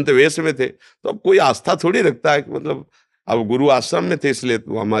 संत वेश में थे, तो अब कोई आस्था थोड़ी रखता है कि मतलब अब गुरु आश्रम में थे इसलिए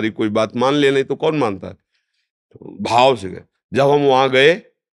तो हमारी कोई बात मान ले, नहीं तो कौन मानता है। तो भाव से गए। जब हम वहां गए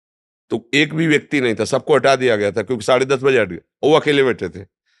तो एक भी व्यक्ति नहीं था, सबको हटा दिया गया था, क्योंकि 10:30 बजे हट गए, वो अकेले बैठे थे।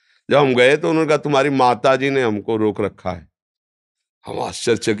 जब हम गए तो उन्होंने कहा तुम्हारी माता जी ने हमको रोक रखा है। हम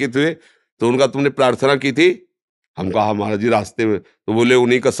आश्चर्यचकित हुए, तो उनका तुमने प्रार्थना की थी? हम कहा महाराज जी रास्ते में, तो बोले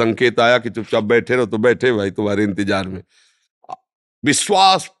उन्हीं का संकेत आया कि चुपचाप बैठे रहो, तो बैठे भाई तुम्हारे इंतजार में।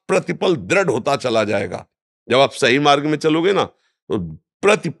 विश्वास प्रतिपल दृढ़ होता चला जाएगा। जब आप सही मार्ग में चलोगे ना, तो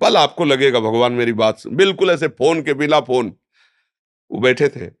प्रतिपल आपको लगेगा भगवान मेरी बात सुन। बिल्कुल ऐसे फोन के बिना फोन वो बैठे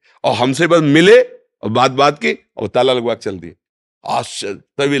थे और हमसे बस मिले और बात की और ताला लगवा के चल दिए। आश्चर्य,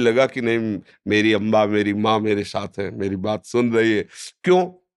 तभी लगा कि नहीं, मेरी अम्बा, मेरी माँ मेरे साथ है, मेरी बात सुन रही है। क्यों?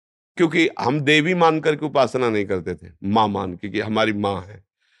 क्योंकि हम देवी मान करके उपासना नहीं करते थे, माँ मान के कि हमारी माँ है।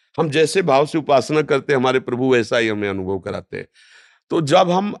 हम जैसे भाव से उपासना करते हमारे प्रभु वैसा ही हमें अनुभव कराते हैं। तो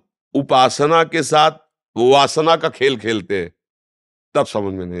जब हम उपासना के साथ वासना का खेल खेलते हैं, तब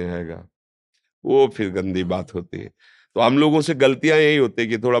समझ में नहीं आएगा, वो फिर गंदी बात होती है। तो हम लोगों से गलतियां यही होती है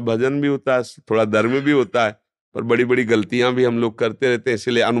कि थोड़ा भजन भी होता है, थोड़ा धर्म भी होता है, पर बड़ी बड़ी गलतियां भी हम लोग करते रहते हैं,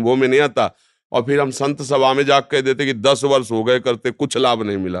 इसलिए अनुभव में नहीं आता। और फिर हम संत सभा में जाकर कह देते कि 10 वर्ष हो गए करते, कुछ लाभ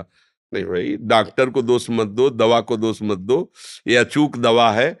नहीं मिला। नहीं भाई, डॉक्टर को दोष मत दो, दवा को दोष मत दो, ये अचूक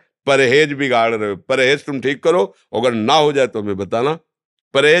दवा है। परहेज बिगाड़ रहे हो, परहेज तुम ठीक करो, अगर ना हो जाए तो हमें बताना,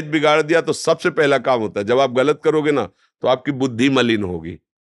 परहेज बिगाड़ दिया तो सबसे पहला काम होता है, जब आप गलत करोगे ना तो आपकी बुद्धि मलिन होगी,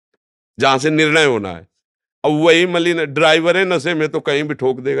 जहां से निर्णय होना है। अब वही मलिन ड्राइवर है नशे में तो कहीं भी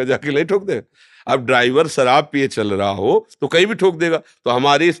ठोक देगा, जाके नहीं ठोक देगा। अब ड्राइवर शराब पिए चल रहा हो तो कहीं भी ठोक देगा। तो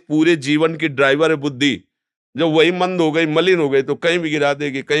हमारे इस पूरे जीवन की ड्राइवर है बुद्धि, जब वही मंद हो गई, मलिन हो गई, तो कहीं भी गिरा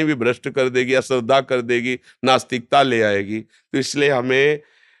देगी, कहीं भी भ्रष्ट कर देगी, अश्रद्धा कर देगी, नास्तिकता ले आएगी। तो इसलिए हमें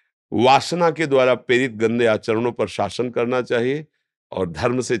वासना के द्वारा प्रेरित गंदे आचरणों पर शासन करना चाहिए और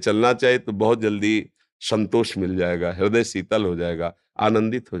धर्म से चलना चाहिए, तो बहुत जल्दी संतोष मिल जाएगा, हृदय शीतल हो जाएगा,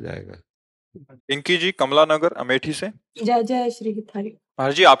 आनंदित हो जाएगा। पिंकी जी कमला नगर अमेठी से। जय जय श्री हरि।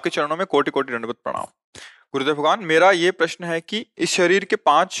 महाराज जी आपके चरणों में कोटि कोटि दंडवत प्रणाम। गुरुदेव भगवान, मेरा ये प्रश्न है कि इस शरीर के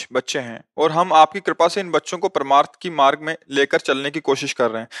 5 बच्चे हैं और हम आपकी कृपा से इन बच्चों को परमार्थ की मार्ग में लेकर चलने की कोशिश कर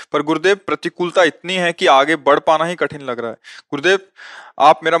रहे हैं, पर गुरुदेव प्रतिकूलता इतनी है कि आगे बढ़ पाना ही कठिन लग रहा है। गुरुदेव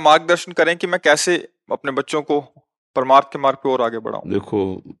आप मेरा मार्गदर्शन करें कि मैं कैसे अपने बच्चों को परमार्थ के मार्ग पे और आगे बढ़ाऊं।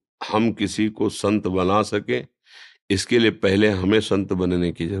 देखो, हम किसी को संत बना सके इसके लिए पहले हमें संत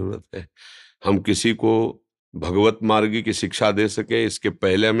बनने की जरूरत है। हम किसी को भगवत मार्ग की शिक्षा दे सके इसके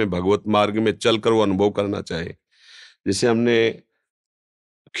पहले हमें भगवत मार्ग में चलकर वो अनुभव करना चाहिए। जैसे हमने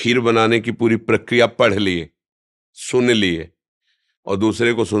खीर बनाने की पूरी प्रक्रिया पढ़ लिए, सुन लिए और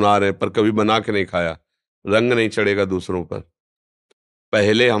दूसरे को सुना रहे हैं, पर कभी बना के नहीं खाया, रंग नहीं चढ़ेगा दूसरों पर।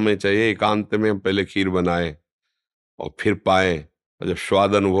 पहले हमें चाहिए एकांत में हम पहले खीर बनाएं और फिर पाएं, और जब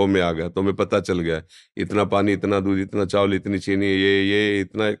स्वाद अनुभव में आ गया तो हमें पता चल गया इतना पानी, इतना दूध, इतना चावल, इतनी चीनी, ये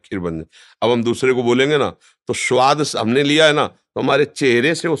इतना खीर बन जाए। अब हम दूसरे को बोलेंगे ना तो स्वाद हमने लिया है ना, तो हमारे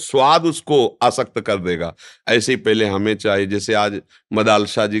चेहरे से वो स्वाद उसको आसक्त कर देगा। ऐसे ही पहले हमें चाहिए, जैसे आज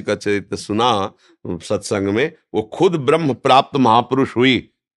मदालसा जी का चरित्र सुना सत्संग में, वो खुद ब्रह्म प्राप्त महापुरुष हुई,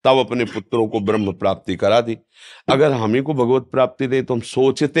 तब अपने पुत्रों को ब्रह्म प्राप्ति करा दी। अगर हम ही को भगवत प्राप्ति दे तो हम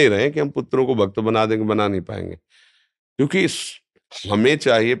सोचते रहे कि हम पुत्रों को भक्त बना देंगे, बना नहीं पाएंगे। क्योंकि हमें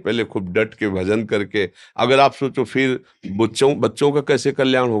चाहिए पहले खूब डट के भजन करके। अगर आप सोचो फिर बच्चों का कैसे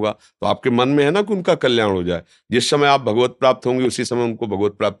कल्याण होगा, तो आपके मन में है ना कि उनका कल्याण हो जाए। जिस समय आप भगवत प्राप्त होंगे उसी समय उनको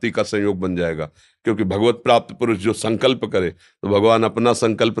भगवत प्राप्ति का संयोग बन जाएगा। क्योंकि भगवत प्राप्त पुरुष जो संकल्प करे तो भगवान अपना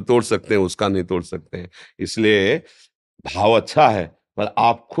संकल्प तोड़ सकते हैं, उसका नहीं तोड़ सकते हैं। इसलिए भाव अच्छा है, पर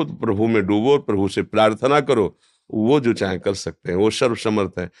आप खुद प्रभु में डूबो और प्रभु से प्रार्थना करो, वो जो चाहे कर सकते हैं, वो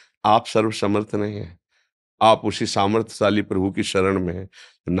सर्वसमर्थ है। आप सर्वसमर्थ नहीं है, आप उसी सामर्थ्यशाली प्रभु की शरण में है।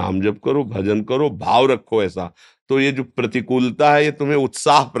 तो नाम जप करो, भजन करो, भाव रखो ऐसा, तो ये जो प्रतिकूलता है ये तुम्हें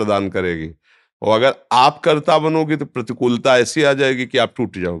उत्साह प्रदान करेगी। और अगर आप कर्ता बनोगे तो प्रतिकूलता ऐसी आ जाएगी कि आप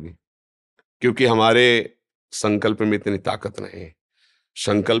टूट जाओगे, क्योंकि हमारे संकल्प में इतनी ताकत नहीं है।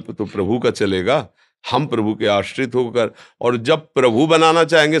 संकल्प तो प्रभु का चलेगा, हम प्रभु के आश्रित होकर। और जब प्रभु बनाना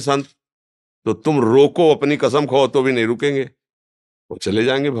चाहेंगे संत, तो तुम रोको, अपनी कसम खाओ तो भी नहीं रुकेंगे, वो चले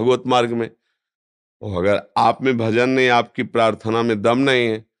जाएंगे भगवत मार्ग में। और अगर आप में भजन नहीं, आपकी प्रार्थना में दम नहीं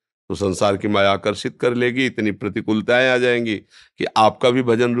है, तो संसार की माया आकर्षित कर लेगी, इतनी प्रतिकूलताएं आ जाएंगी कि आपका भी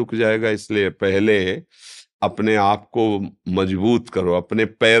भजन रुक जाएगा। इसलिए पहले अपने आप को मजबूत करो, अपने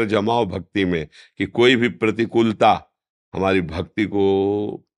पैर जमाओ भक्ति में, कि कोई भी प्रतिकूलता हमारी भक्ति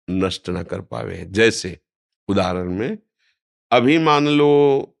को नष्ट न कर पावे। जैसे उदाहरण में अभी मान लो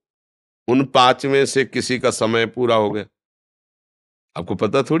उन 5 में से किसी का समय पूरा हो गया, आपको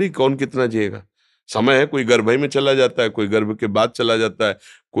पता थोड़ी कौन कितना जिएगा। समय है, कोई गर्भ में चला जाता है, कोई गर्भ के बाद चला जाता है,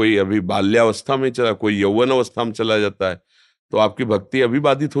 कोई अभी बाल्यावस्था में चला, कोई यौवन अवस्था में चला जाता है। तो आपकी भक्ति अभी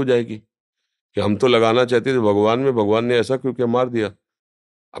बाधित हो जाएगी कि हम तो लगाना चाहते थे भगवान में, भगवान ने ऐसा क्यों क्या मार दिया।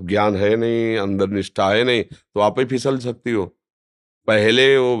 अब ज्ञान है नहीं, अंदर निष्ठा है नहीं, तो आप ही फिसल सकती हो।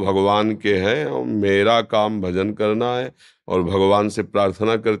 पहले वो भगवान के हैं और मेरा काम भजन करना है, और भगवान से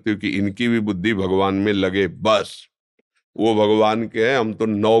प्रार्थना करती हूँ कि इनकी भी बुद्धि भगवान में लगे। बस वो भगवान के हैं, हम तो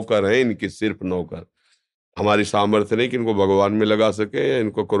नौकर हैं इनकी, सिर्फ नौकर। हमारी सामर्थ्य नहीं कि इनको भगवान में लगा सके या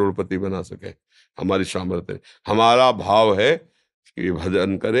इनको करोड़पति बना सके, हमारी सामर्थ्य नहीं। हमारा भाव है कि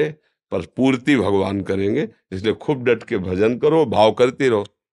भजन करे, पर पूर्ति भगवान करेंगे। इसलिए खूब डट के भजन करो, भाव करती रहो,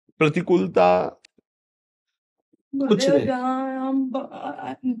 प्रतिकूलता कुछ गुरुदेव नहीं। जहाँ हम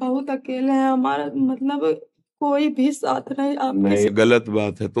बहुत अकेले हैं, हमारा मतलब कोई भी साथ नहीं। आप नहीं, गलत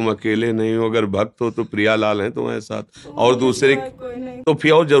बात है, तुम अकेले नहीं हो। अगर भक्त हो तो प्रियालाल हैं तुम्हारे साथ, और दूसरे कोई नहीं। तो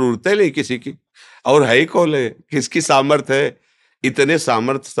फिर और जरूरत है नहीं किसी की, और है ही कौन है, किसकी सामर्थ है। इतने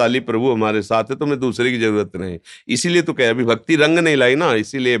सामर्थ्यशाली प्रभु हमारे साथ है, तुम्हें दूसरे की जरूरत नहीं। इसीलिए तो कहे अभी भक्ति रंग नहीं लाई ना,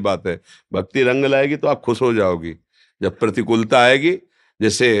 इसीलिए बात है। भक्ति रंग लाएगी तो आप खुश हो जाओगी। जब प्रतिकूलता आएगी,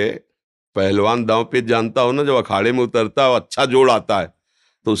 जैसे पहलवान दांव पे जानता हो ना, जब अखाड़े में उतरता है अच्छा जोड़ आता है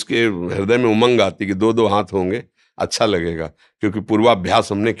तो उसके हृदय में उमंग आती कि 2-2 हाथ होंगे, अच्छा लगेगा, क्योंकि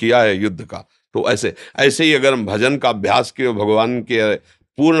पूर्वाभ्यास हमने किया है युद्ध का। तो ऐसे ऐसे ही अगर हम भजन का अभ्यास किए, भगवान के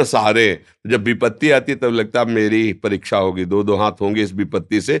पूर्ण सहारे। जब विपत्ति आती है तब लगता है अब मेरी परीक्षा होगी, दो दो हाथ होंगे इस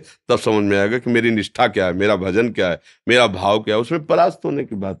विपत्ति से, तब समझ में आएगा कि मेरी निष्ठा क्या है, मेरा भजन क्या है, मेरा भाव क्या है। उसमें परास्त होने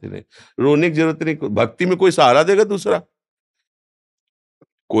की बात ही नहीं, रोने की जरूरत नहीं। भक्ति में कोई सहारा देगा दूसरा?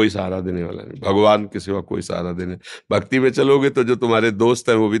 कोई सहारा देने वाला नहीं, भगवान के सिवा कोई सहारा देने। भक्ति में चलोगे तो जो तुम्हारे दोस्त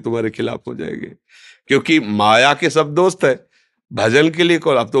हैं वो भी तुम्हारे खिलाफ हो जाएंगे, क्योंकि माया के सब दोस्त है। भजन के लिए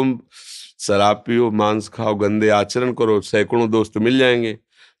कौन? अब तुम शराब पियो, मांस खाओ, गंदे आचरण करो, सैकड़ों दोस्त मिल जाएंगे।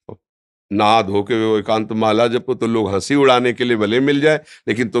 नहा धो के वो एकांत माला जपो तो लोग हंसी उड़ाने के लिए भले मिल जाए,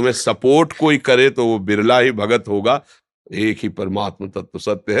 लेकिन तुम्हें सपोर्ट कोई करे तो वो बिरला ही भगत होगा। एक ही परमात्मा तत्व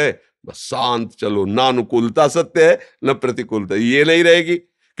सत्य है, बस शांत चलो, ना अनुकूलता सत्य है न प्रतिकूलता, ये नहीं रहेगी,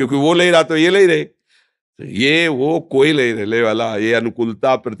 क्योंकि वो नहीं रहा तो ये नहीं रहे, तो ये वो कोई नहीं रहने वाला। ये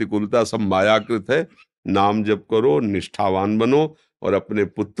अनुकूलता प्रतिकूलता सब मायाकृत है। नाम जप करो, निष्ठावान बनो, और अपने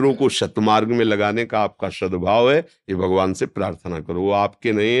पुत्रों को सतमार्ग में लगाने का आपका सद्भाव है, ये भगवान से प्रार्थना करो। वो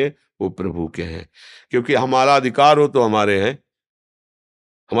आपके नहीं है, वो प्रभु के हैं। क्योंकि हमारा अधिकार हो तो हमारे हैं,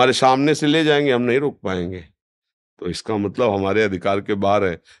 हमारे सामने से ले जाएंगे, हम नहीं रोक पाएंगे। तो इसका मतलब हमारे अधिकार के बाहर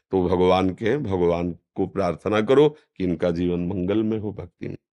है, तो भगवान के हैं। भगवान को प्रार्थना करो कि इनका जीवन मंगल में हो, भक्ति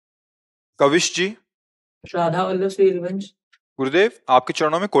में। कविश जी, राधा वल्लभ श्री हरिवंश। गुरुदेव आपके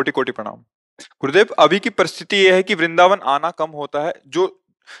चरणों में कोटि कोटि प्रणाम। गुरुदेव, अभी की परिस्थिति यह है कि वृंदावन आना कम होता है।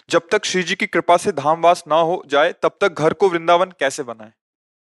 जब तक श्री जी की कृपा से धामवास ना हो जाए तब तक घर को वृंदावन कैसे बनाए?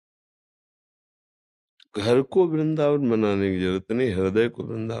 घर को वृंदावन बनाने की जरूरत नहीं, हृदय को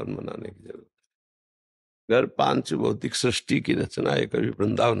वृंदावन बनाने की जरूरत है। घर पांच भौतिक सृष्टि की रचना है, कभी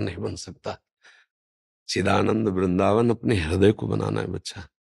वृंदावन नहीं बन सकता। चिदानंद वृंदावन अपने हृदय को बनाना है बच्चा।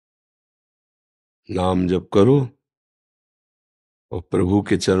 नाम जप करो और प्रभु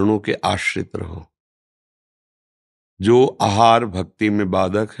के चरणों के आश्रित रहो। जो आहार भक्ति में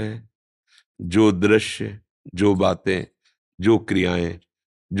बाधक है, जो दृश्य, जो बातें, जो क्रियाएं,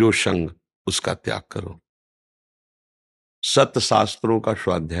 जो संग, उसका त्याग करो। सत शास्त्रों का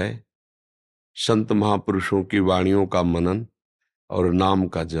स्वाध्याय, संत महापुरुषों की वाणियों का मनन और नाम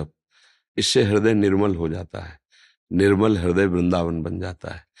का जप, इससे हृदय निर्मल हो जाता है। निर्मल हृदय वृंदावन बन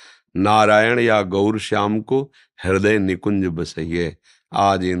जाता है। नारायण या गौर श्याम को हृदय निकुंज बसइये,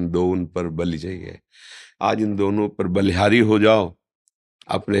 आज इन दोनों पर बलि जाइए। आज इन दोनों पर बलिहारी हो जाओ,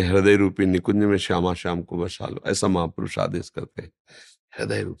 अपने हृदय रूपी निकुंज में श्यामा श्याम को बसा लो। ऐसा महापुरुष आदेश करते हैं,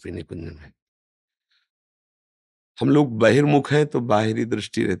 हृदय रूपी निकुंज में। हम लोग बहिर्मुख हैं तो बाहरी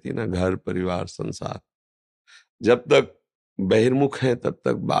दृष्टि रहती है ना, घर परिवार संसार। जब तक बहिर्मुख है तब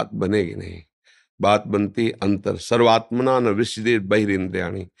तक बात बनेगी नहीं। बात बनती अंतर। सर्वात्मना न विश्दे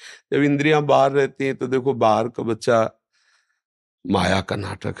बहिरिंद्रियाणी। जब इंद्रियां बाहर रहती हैं तो देखो, बाहर का बच्चा माया का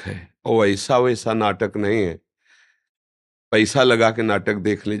नाटक है, और ऐसा वैसा नाटक नहीं है। पैसा लगा के नाटक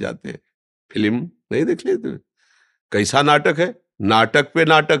देख ले जाते हैं, फिल्म नहीं देख लेते। कैसा नाटक है? नाटक पे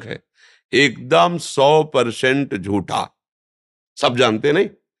नाटक है, एकदम 100% झूठा। सब जानते नहीं,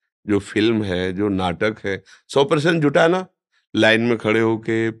 जो फिल्म है, जो नाटक है, 100% झूठा है ना। लाइन में खड़े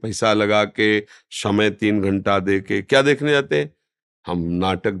होके पैसा लगा के समय 3 घंटा दे के क्या देखने जाते हैं? हम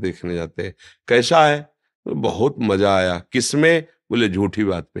नाटक देखने जाते हैं। कैसा है? तो बहुत मजा आया। किसमें? बोले झूठी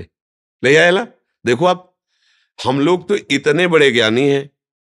बात पे ले आए ना। देखो आप, हम लोग तो इतने बड़े ज्ञानी हैं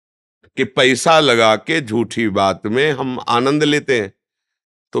कि पैसा लगा के झूठी बात में हम आनंद लेते हैं।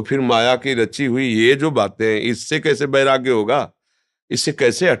 तो फिर माया की रची हुई ये जो बातें हैं, इससे कैसे वैराग्य होगा? इससे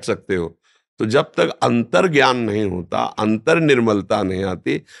कैसे हट सकते हो? तो जब तक अंतर ज्ञान नहीं होता, अंतर निर्मलता नहीं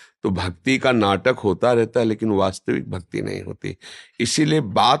आती, तो भक्ति का नाटक होता रहता है, लेकिन वास्तविक भक्ति नहीं होती। इसीलिए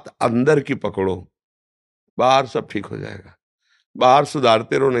बात अंदर की पकड़ो, बाहर सब ठीक हो जाएगा। बाहर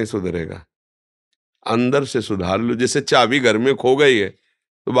सुधारते रहो, नहीं सुधरेगा। अंदर से सुधार लो। जैसे चाबी घर में खो गई है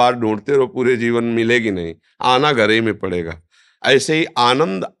तो बाहर ढूंढते रहो, पूरे जीवन मिलेगी नहीं, आना घर ही में पड़ेगा। ऐसे ही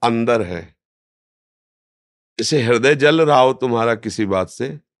आनंद अंदर है। जैसे हृदय जल रहा हो तुम्हारा किसी बात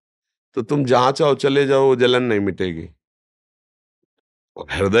से, तो तुम जहां चाहो चले जाओ, वो जलन नहीं मिटेगी।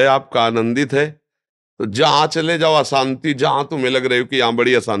 हृदय आपका आनंदित है तो जहां चले जाओ, अशांति जहां तुम्हें लग रही हो कि यहां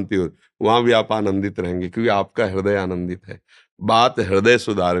बड़ी अशांति हो, वहां भी आप आनंदित रहेंगे, क्योंकि आपका हृदय आनंदित है। बात हृदय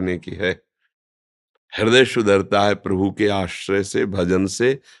सुधारने की है। हृदय सुधरता है प्रभु के आश्रय से, भजन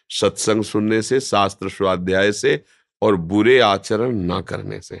से, सत्संग सुनने से, शास्त्र स्वाध्याय से, और बुरे आचरण ना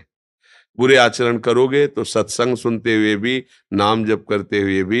करने से। बुरे आचरण करोगे तो सत्संग सुनते हुए भी, नाम जप करते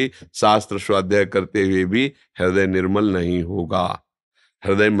हुए भी, शास्त्र स्वाध्याय करते हुए भी हृदय निर्मल नहीं होगा,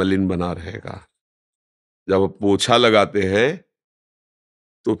 हृदय मलिन बना रहेगा। जब पोछा लगाते हैं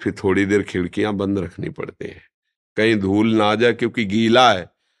तो फिर थोड़ी देर खिड़कियां बंद रखनी पड़ती हैं, कहीं धूल ना आ जाए, क्योंकि गीला है।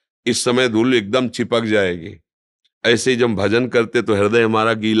 इस समय धूल एकदम चिपक जाएगी। ऐसे ही जब भजन करते तो हृदय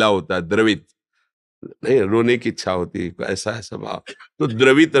हमारा गीला होता है, द्रवित। नहीं, रोने की इच्छा होती है, ऐसा है स्वभाव। तो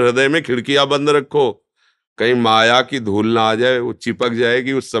द्रवित हृदय में खिड़कियां बंद रखो, कहीं माया की धूल ना आ जाए, वो चिपक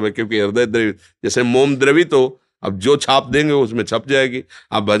जाएगी उस समय, क्योंकि हृदय द्रवित, जैसे मोम द्रवित हो, अब जो छाप देंगे उसमें छप जाएगी।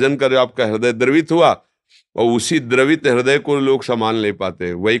 आप भजन करें, आपका हृदय द्रवित हुआ, और उसी द्रवित हृदय को लोग संभाल नहीं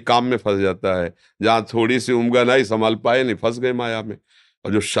पाते, वही काम में फंस जाता है। जहां थोड़ी सी उमगा नहीं संभाल पाए, नहीं, फंस गए माया में।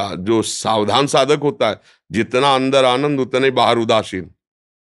 और जो सावधान साधक होता है, जितना अंदर आनंद उतने बाहर उदासीन,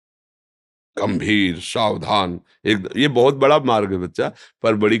 गंभीर, सावधान, एक, ये बहुत बड़ा मार्ग है बच्चा।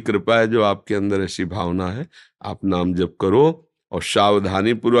 पर बड़ी कृपा है जो आपके अंदर ऐसी भावना है। आप नाम जप करो, और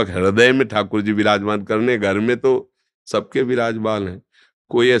सावधानी पूर्वक हृदय में ठाकुर जी विराजमान करने। घर में तो सबके विराजमान है,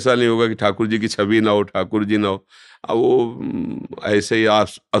 कोई ऐसा नहीं होगा कि ठाकुर जी की छवि ना हो, ठाकुर जी ना हो। अब वो ऐसे ही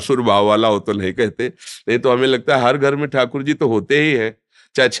असुर भाव वाला हो तो नहीं कहते, नहीं तो हमें लगता है हर घर में ठाकुर जी तो होते ही है,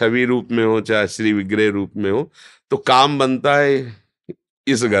 चाहे छवि रूप में हो, चाहे श्री विग्रह रूप में हो। तो काम बनता है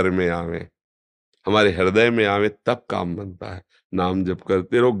इस घर में आवे, हमारे हृदय में आवे, तब काम बनता है। नाम जप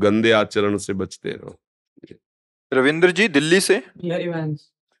करते रहो, गंदे आचरण से बचते रहो। रविंद्र जी दिल्ली से। हरिवंश।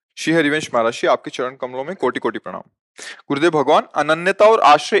 श्री हरिवंश महाराज जी, आपके चरण कमलों में कोटि कोटि प्रणाम। गुरुदेव भगवान, अनन्यता और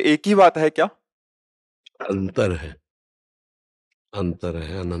आश्रय एक ही बात है क्या? अंतर है, अंतर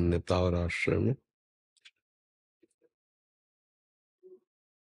है अनन्यता और आश्रय में।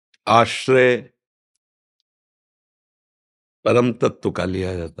 आश्रय परम तत्व का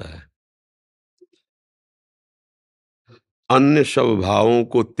लिया जाता है, अन्य सब भावों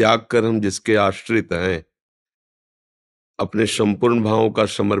को त्याग कर हम जिसके आश्रित हैं, अपने संपूर्ण भावों का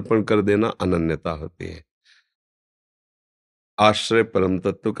समर्पण कर देना अनन्यता होती है। आश्रय परम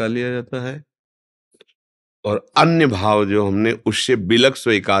तत्व का लिया जाता है, और अन्य भाव जो हमने उससे विलग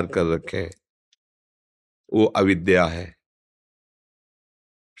स्वीकार कर रखे हैं, वो अविद्या है।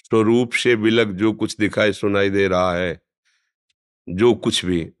 स्वरूप से विलग जो कुछ दिखाई सुनाई दे रहा है, जो कुछ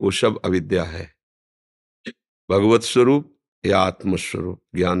भी, वो सब अविद्या है। भगवत स्वरूप या आत्मस्वरूप,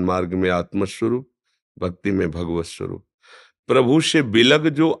 ज्ञान मार्ग में आत्मस्वरूप, भक्ति में भगवत स्वरूप। प्रभु से विलग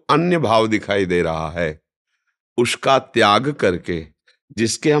जो अन्य भाव दिखाई दे रहा है, उसका त्याग करके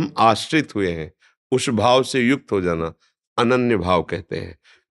जिसके हम आश्रित हुए हैं, उस भाव से युक्त हो जाना अनन्य भाव कहते हैं।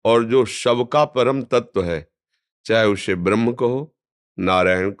 और जो सबका परम तत्व है, चाहे उसे ब्रह्म कहो,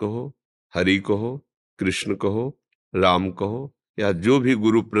 नारायण कहो, हरि कहो, कृष्ण कहो, राम कहो, या जो भी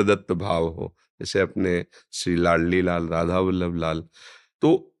गुरु प्रदत्त भाव हो, जैसे अपने श्री लाडली लाल, राधा वल्लभ लाल,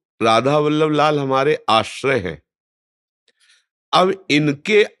 तो राधा वल्लभ लाल हमारे आश्रय हैं। अब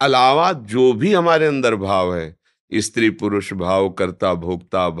इनके अलावा जो भी हमारे अंदर भाव है, स्त्री पुरुष भाव, कर्ता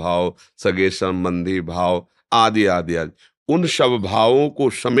भोक्ता भाव, सगे संबंधी भाव, आदि आदि आदि, उन सब भावों को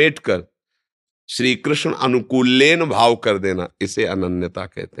समेटकर श्री कृष्ण अनुकूलेन भाव कर देना, इसे अनन्यता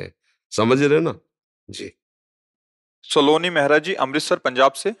कहते हैं। समझ रहे ना जी? सलोनी मेहरा जी, अमृतसर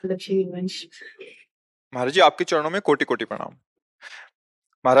पंजाब से। महाराज जी, आपके चरणों में कोटि कोटि प्रणाम।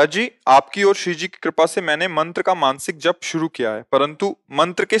 महाराज जी, आपकी और श्री जी की कृपा से मैंने मंत्र का मानसिक जप शुरू किया है, परंतु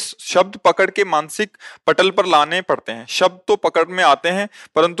मंत्र के शब्द पकड़ के मानसिक पटल पर लाने पड़ते हैं। शब्द तो पकड़ में आते हैं,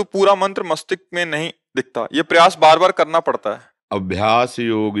 परंतु पूरा मंत्र मस्तिष्क में नहीं दिखता। ये प्रयास बार बार करना पड़ता है। अभ्यास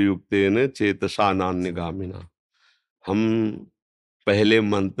योग युक्तेन चेतसा नान्यगामिना। हम पहले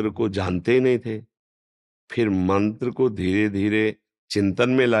मंत्र को जानते ही नहीं थे, फिर मंत्र को धीरे धीरे चिंतन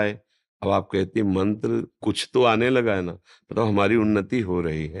में लाए। अब आप कहती हैं मंत्र कुछ तो आने लगा है ना, मतलब हमारी उन्नति हो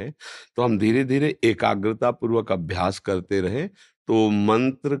रही है। तो हम धीरे धीरे एकाग्रता पूर्वक अभ्यास करते रहे, तो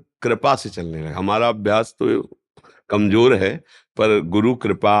मंत्र कृपा से चलने लगा। हमारा अभ्यास तो कमजोर है, पर गुरु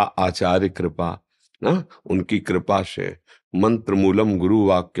कृपा, आचार्य कृपा ना, उनकी कृपा से। मंत्र मूलम गुरु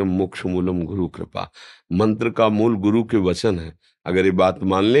वाक्यम, मोक्ष मूलम गुरु कृपा। मंत्र का मूल गुरु के वचन है। अगर ये बात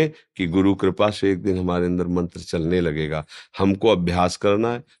मान ले कि गुरु कृपा से एक दिन हमारे अंदर मंत्र चलने लगेगा। हमको अभ्यास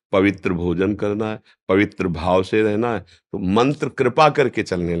करना है, पवित्र भोजन करना है, पवित्र भाव से रहना है, तो मंत्र कृपा करके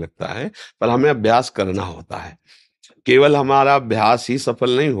चलने लगता है। पर हमें अभ्यास करना होता है। केवल हमारा अभ्यास ही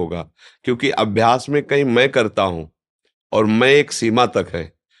सफल नहीं होगा, क्योंकि अभ्यास में कहीं मैं करता हूं, और मैं एक सीमा तक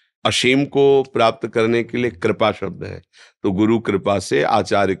है। असीम को प्राप्त करने के लिए कृपा शब्द है। तो गुरु कृपा से,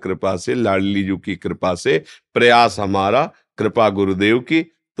 आचार्य कृपा से, लाडली जी की कृपा से प्रयास हमारा, कृपा गुरुदेव की,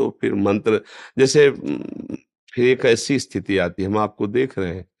 तो फिर मंत्र जैसे फिर एक ऐसी स्थिति आती है, हम आपको देख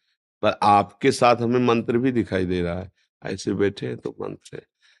रहे हैं, पर आपके साथ हमें मंत्र भी दिखाई दे रहा है। ऐसे बैठे हैं तो मंत्र है,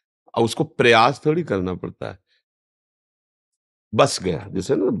 और उसको प्रयास थोड़ी करना पड़ता है। बस गया,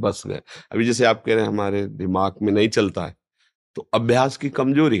 जैसे ना बस गया। अभी जैसे आप कह रहे हैं हमारे दिमाग में नहीं चलता है, तो अभ्यास की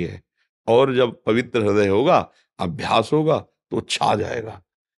कमजोरी है। और जब पवित्र हृदय होगा, अभ्यास होगा, तो छा जाएगा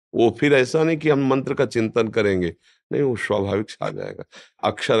वो। फिर ऐसा नहीं कि हम मंत्र का चिंतन करेंगे, नहीं, वो स्वाभाविक छा जाएगा,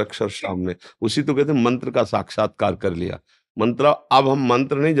 अक्षर अक्षर सामने। उसी तो कहते हैं मंत्र का साक्षात्कार कर लिया। मंत्र, अब हम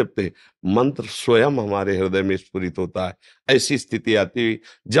मंत्र नहीं जपते, मंत्र स्वयं हमारे हृदय में स्फुरित होता है। ऐसी स्थिति आती हुई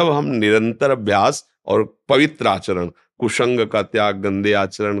जब हम निरंतर अभ्यास और पवित्र आचरण, कुसंग का त्याग, गंदे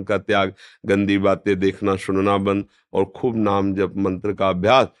आचरण का त्याग, गंदी बातें देखना सुनना बंद, और खूब नाम जप मंत्र का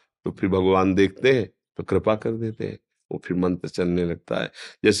अभ्यास, तो फिर भगवान देखते हैं तो कृपा कर देते हैं, वो फिर मंत्र चलने लगता है।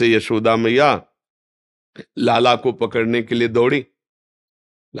 जैसे यशोदा मैया लाला को पकड़ने के लिए दौड़ी,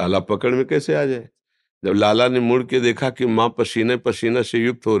 लाला पकड़ में कैसे आ जाए? जब लाला ने मुड़ के देखा कि माँ पसीने पसीने से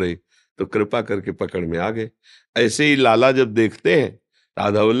युक्त हो रही, तो कृपा करके पकड़ में आ गए। ऐसे ही लाला जब देखते हैं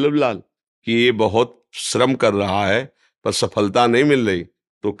राधा वल्लभ लाल कि ये बहुत श्रम कर रहा है पर सफलता नहीं मिल रही,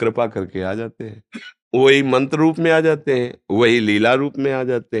 तो कृपा करके आ जाते हैं, वही मंत्र रूप में आ जाते हैं, वही लीला रूप में आ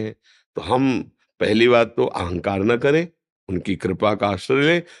जाते हैं। तो हम पहली बात तो अहंकार न करें, उनकी कृपा का आश्रय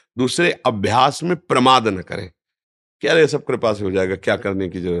लें। दूसरे, अभ्यास में प्रमाद न करें, क्या ये सब कृपा से हो जाएगा, क्या करने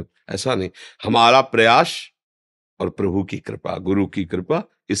की जरूरत, ऐसा नहीं। हमारा प्रयास और प्रभु की कृपा, गुरु की कृपा,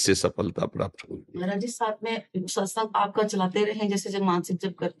 इससे सफलता प्राप्त होगी। महाराज जी, साथ में सत्संग आपका चलाते रहे जैसे जब मानसिक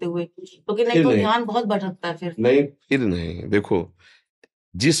जप करते हुए, तो कि नहीं फिर तो नहीं, ध्यान बहुत भटकता है फिर नहीं, फिर नहीं। देखो,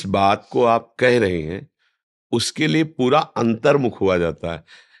 जिस बात को आप कह रहे हैं उसके लिए पूरा अंतर्मुख हुआ जाता है।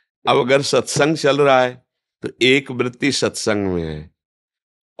 अब अगर सत्संग चल रहा है तो एक वृत्ति सत्संग में है,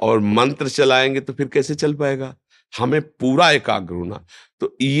 और मंत्र चलाएंगे तो फिर कैसे चल पाएगा? हमें पूरा एकाग्र होना।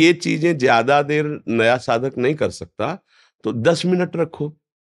 तो ये चीजें ज्यादा देर नया साधक नहीं कर सकता, तो 10 मिनट रखो,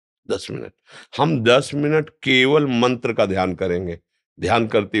 10 मिनट। हम 10 मिनट केवल मंत्र का ध्यान करेंगे, ध्यान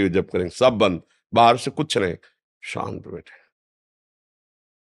करते हुए जब करेंगे, सब बंद, बाहर से कुछ नहीं, शांत बैठे,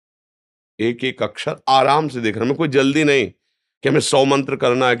 एक एक अक्षर आराम से देख रहे हैं। हमें कोई जल्दी नहीं कि हमें 100 मंत्र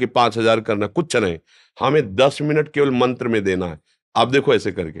करना है कि 5,000 करना है, कुछ नहीं। हमें 10 मिनट केवल मंत्र में देना है। आप देखो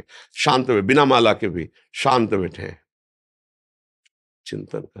ऐसे करके शांत में, बिना माला के भी शांत बैठे हैं,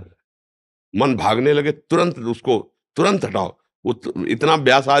 चिंतन कर रहे हैं। मन भागने लगे तुरंत उसको तुरंत हटाओ, वो इतना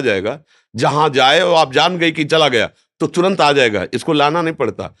अभ्यास आ जाएगा, जहां जाए और आप जान गए कि चला गया तो तुरंत आ जाएगा, इसको लाना नहीं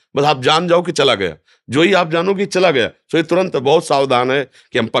पड़ता, बस आप जान जाओ कि चला गया। जो ही आप जानो कि चला गया, तो ये तुरंत बहुत सावधान है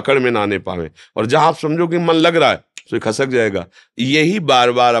कि हम पकड़ में ना आने पावे, और जहां आप समझो कि मन लग रहा है तो ये खसक जाएगा। यही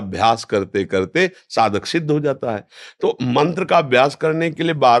बार बार अभ्यास करते करते साधक सिद्ध हो जाता है। तो मंत्र का अभ्यास करने के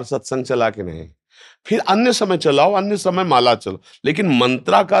लिए बाहर सत्संग चला के नहीं, फिर अन्य समय चलाओ, अन्य समय माला चलो, लेकिन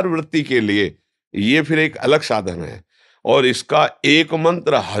मंत्राकार वृत्ति के लिए ये फिर एक अलग साधन है, और इसका एक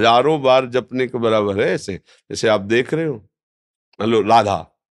मंत्र हजारों बार जपने के बराबर है। ऐसे जैसे आप देख रहे हो, मान लो राधा,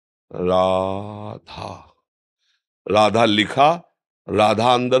 राधा, राधा लिखा,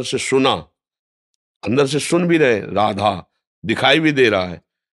 राधा अंदर से सुना, अंदर से सुन भी रहे, राधा दिखाई भी दे रहा है,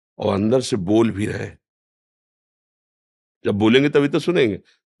 और अंदर से बोल भी रहे। जब बोलेंगे तभी तो सुनेंगे।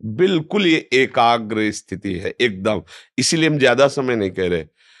 बिल्कुल ये एकाग्र स्थिति है एकदम, इसीलिए हम ज्यादा समय नहीं कह रहे।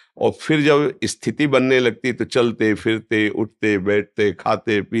 और फिर जब स्थिति बनने लगती तो चलते फिरते उठते बैठते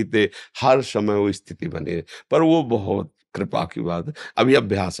खाते पीते हर समय वो स्थिति बनी है, पर वो बहुत कृपा की बात है। अभी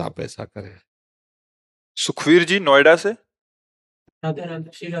अभ्यास आप ऐसा करें। सुखवीर जी नोएडा से। राधे राधे,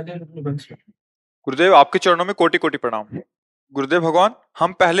 श्री राधे राधे। गुरुदेव आपके चरणों में कोटि कोटि प्रणाम। गुरुदेव भगवान,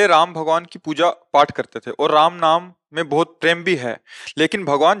 हम पहले राम भगवान की पूजा पाठ करते थे और राम नाम में बहुत प्रेम भी है, लेकिन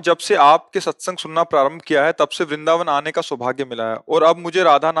भगवान जब से आपके सत्संग सुनना प्रारंभ किया है तब से वृंदावन आने का सौभाग्य मिला है, और अब मुझे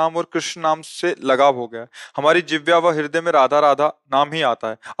राधा नाम और कृष्ण नाम से लगाव हो गया है। हमारी जिव्या व हृदय में राधा राधा नाम ही आता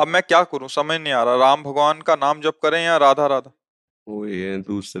है। अब मैं क्या करूं, समझ नहीं आ रहा, राम भगवान का नाम जप करें या राधा राधा? वो ये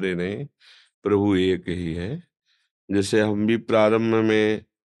दूसरे नहीं, प्रभु एक ही है। जैसे हम भी प्रारंभ में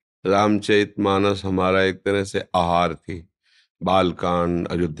रामचरितमानस हमारा एक तरह से आहार थी, बाल कांड,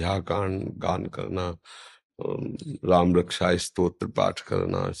 अयोध्या कांड गान करना, राम रक्षा स्तोत्र पाठ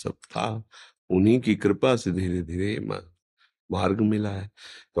करना, सब था। उन्हीं की कृपा से धीरे धीरे मार्ग मिला है।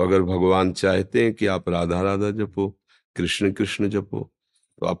 तो अगर भगवान चाहते हैं कि आप राधा राधा जपो, कृष्ण कृष्ण जपो,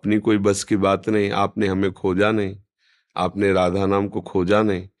 तो अपनी कोई बस की बात नहीं। आपने हमें खोजा नहीं, आपने राधा नाम को खोजा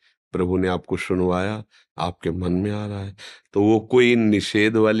नहीं, प्रभु ने आपको सुनवाया, आपके मन में आ रहा है, तो वो कोई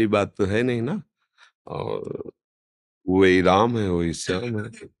निषेध वाली बात तो है नहीं ना। और वही राम है, वही श्याम है,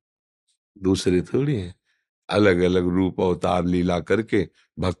 दूसरे थोड़ी है। अलग अलग रूप अवतार लीला करके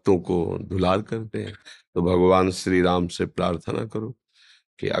भक्तों को दुलार करते हैं। तो भगवान श्री राम से प्रार्थना करो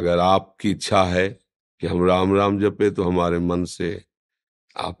कि अगर आपकी इच्छा है कि हम राम राम जपे, तो हमारे मन से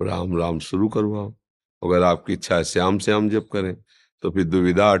आप राम राम शुरू करवाओ। अगर आपकी इच्छा है श्याम श्याम जप करें, तो फिर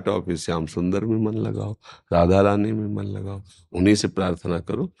दुविधा हटाओ, फिर श्याम सुंदर में मन लगाओ, राधा रानी में मन लगाओ, उन्हीं से प्रार्थना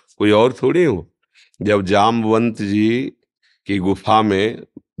करो, कोई और थोड़ी हो। जब जामवंत जी की गुफा में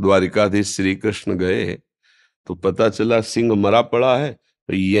द्वारिकाधीश श्री कृष्ण गए, तो पता चला सिंह मरा पड़ा है,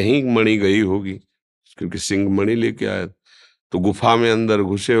 तो यहीं मणि गई होगी, क्योंकि सिंह मणि लेके आया। तो गुफा में अंदर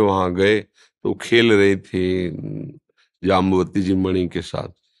घुसे, वहां गए तो खेल रही थी जाम्बवती जी मणि के साथ।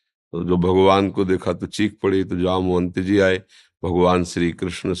 तो जो भगवान को देखा तो चीख पड़ी, तो जाम्बवंत जी आए, भगवान श्री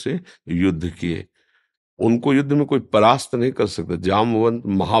कृष्ण से युद्ध किए। उनको युद्ध में कोई परास्त नहीं कर सकता। जाम्बवंत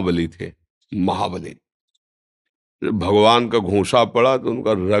महाबली थे, महाबली। भगवान का घूंसा पड़ा तो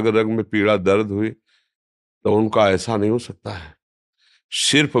उनका रग रग में पीड़ा दर्द हुई, तो उनका ऐसा नहीं हो सकता है।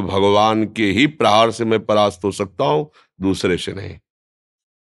 सिर्फ भगवान के ही प्रहार से मैं परास्त हो सकता हूं, दूसरे से नहीं।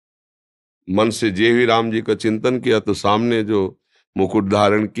 मन से जे ही राम जी का चिंतन किया तो सामने जो मुकुट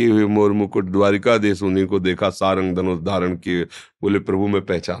धारण किए हुए मोर मुकुट द्वारिकाधीश, उन्हीं को देखा सारंग धनुष धारण किए। बोले प्रभु मैं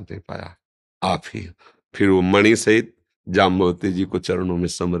पहचान नहीं पाया, आप ही। फिर वो मणि सहित जाम्बवती जी को चरणों में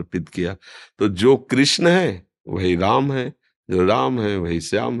समर्पित किया। तो जो कृष्ण है वही राम है, जो राम है वही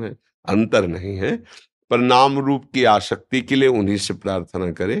श्याम है, अंतर नहीं है। पर नाम रूप की आसक्ति के लिए उन्हीं से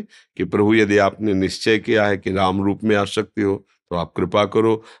प्रार्थना करें कि प्रभु यदि आपने निश्चय किया है कि राम रूप में आसक्ति हो तो आप कृपा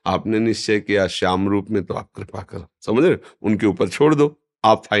करो, आपने निश्चय किया श्याम रूप में तो आप कृपा करो। समझ रहे, उनके ऊपर छोड़ दो,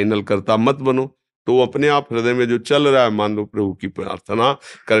 आप फाइनल करता मत बनो। तो वो अपने आप हृदय में जो चल रहा है, मान लो प्रभु की प्रार्थना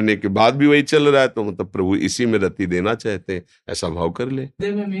करने के बाद भी वही चल रहा है, तो मतलब प्रभु इसी में रति देना चाहते हैं, ऐसा भाव कर ले।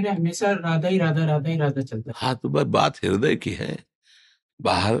 हृदय में मेरे हमेशा राधा ही राधा, राधा ही राधा चलता है। हाँ, तो बस बात हृदय की है,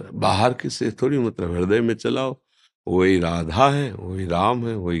 बाहर बाहर किसे थोड़ी, मतलब हृदय में चलाओ। वही राधा है, वही राम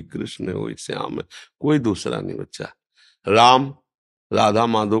है, वही कृष्ण है, वही श्याम है, कोई दूसरा नहीं बच्चा। राम राधा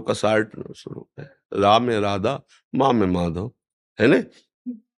माधव का सार्ट स्वरूप है। राम है राधा, माँ में माधव, है ना।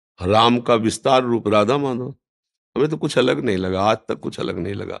 राम का विस्तार रूप राधा माधव। हमें तो कुछ अलग नहीं लगा, आज तक कुछ अलग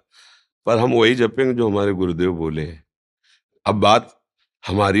नहीं लगा। पर हम वही जपेंगे जो हमारे गुरुदेव बोले हैं। अब बात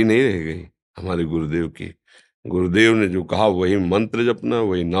हमारी नहीं रह गई, हमारे गुरुदेव की। गुरुदेव ने जो कहा वही मंत्र जपना,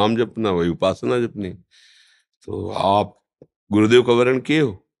 वही नाम जपना, वही उपासना जपनी। तो आप गुरुदेव का वर्ण किए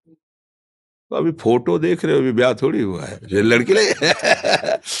हो, तो अभी फोटो देख रहे हो, अभी ब्याह थोड़ी हुआ है। जैसे लड़की नहीं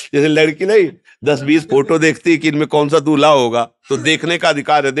जैसे लड़की नहीं 10-20 फोटो देखती है कि इनमें कौन सा दूल्हा होगा, तो देखने का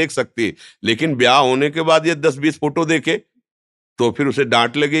अधिकार है, देख सकती है। लेकिन ब्याह होने के बाद ये 10-20 फोटो देखे तो फिर उसे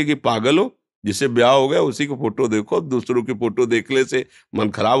डांट लगेगी, पागल हो, जिसे ब्याह हो गया उसी को फोटो देखो, दूसरों की फोटो देखने से मन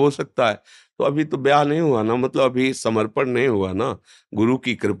खराब हो सकता है। तो अभी तो ब्याह नहीं हुआ ना, मतलब अभी समर्पण नहीं हुआ ना। गुरु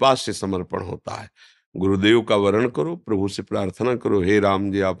की कृपा से समर्पण होता है। गुरुदेव का वर्ण करो, प्रभु से प्रार्थना करो, हे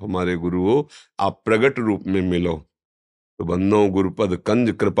राम जी आप हमारे गुरु हो, आप प्रगट रूप में मिलो। तो बंदो गुरुपद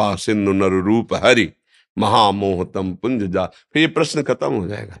कंज कृपा सिंधु नर रूप हरि, महामोहतम पुंज जा। फिर ये प्रश्न खत्म हो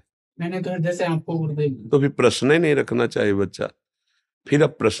जाएगा। मैंने तो जैसे आपको गुरुदेव, तो फिर प्रश्न ही नहीं रखना चाहिए बच्चा। फिर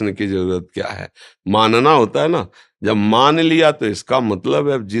अब प्रश्न की जरूरत क्या है? मानना होता है ना। जब मान लिया तो इसका मतलब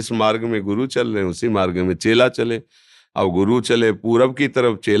है जिस मार्ग में गुरु चल रहे हैं उसी मार्ग में चेला चले। अब गुरु चले पूरब की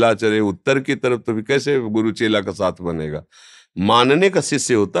तरफ, चेला चले उत्तर की तरफ, तो फिर कैसे गुरु चेला का साथ बनेगा? मानने का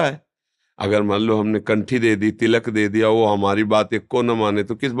शिष्य होता है। अगर मान लो हमने कंठी दे दी, तिलक दे दिया, वो हमारी बात एक को न माने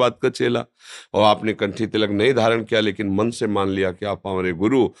तो किस बात का चेला? और आपने कंठी तिलक नहीं धारण किया लेकिन मन से मान लिया कि आप हमारे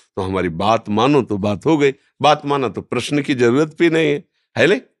गुरु, तो हमारी बात मानो, तो बात हो गई। बात माना तो प्रश्न की जरूरत भी नहीं है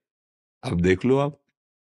ले। अब देख लो आप,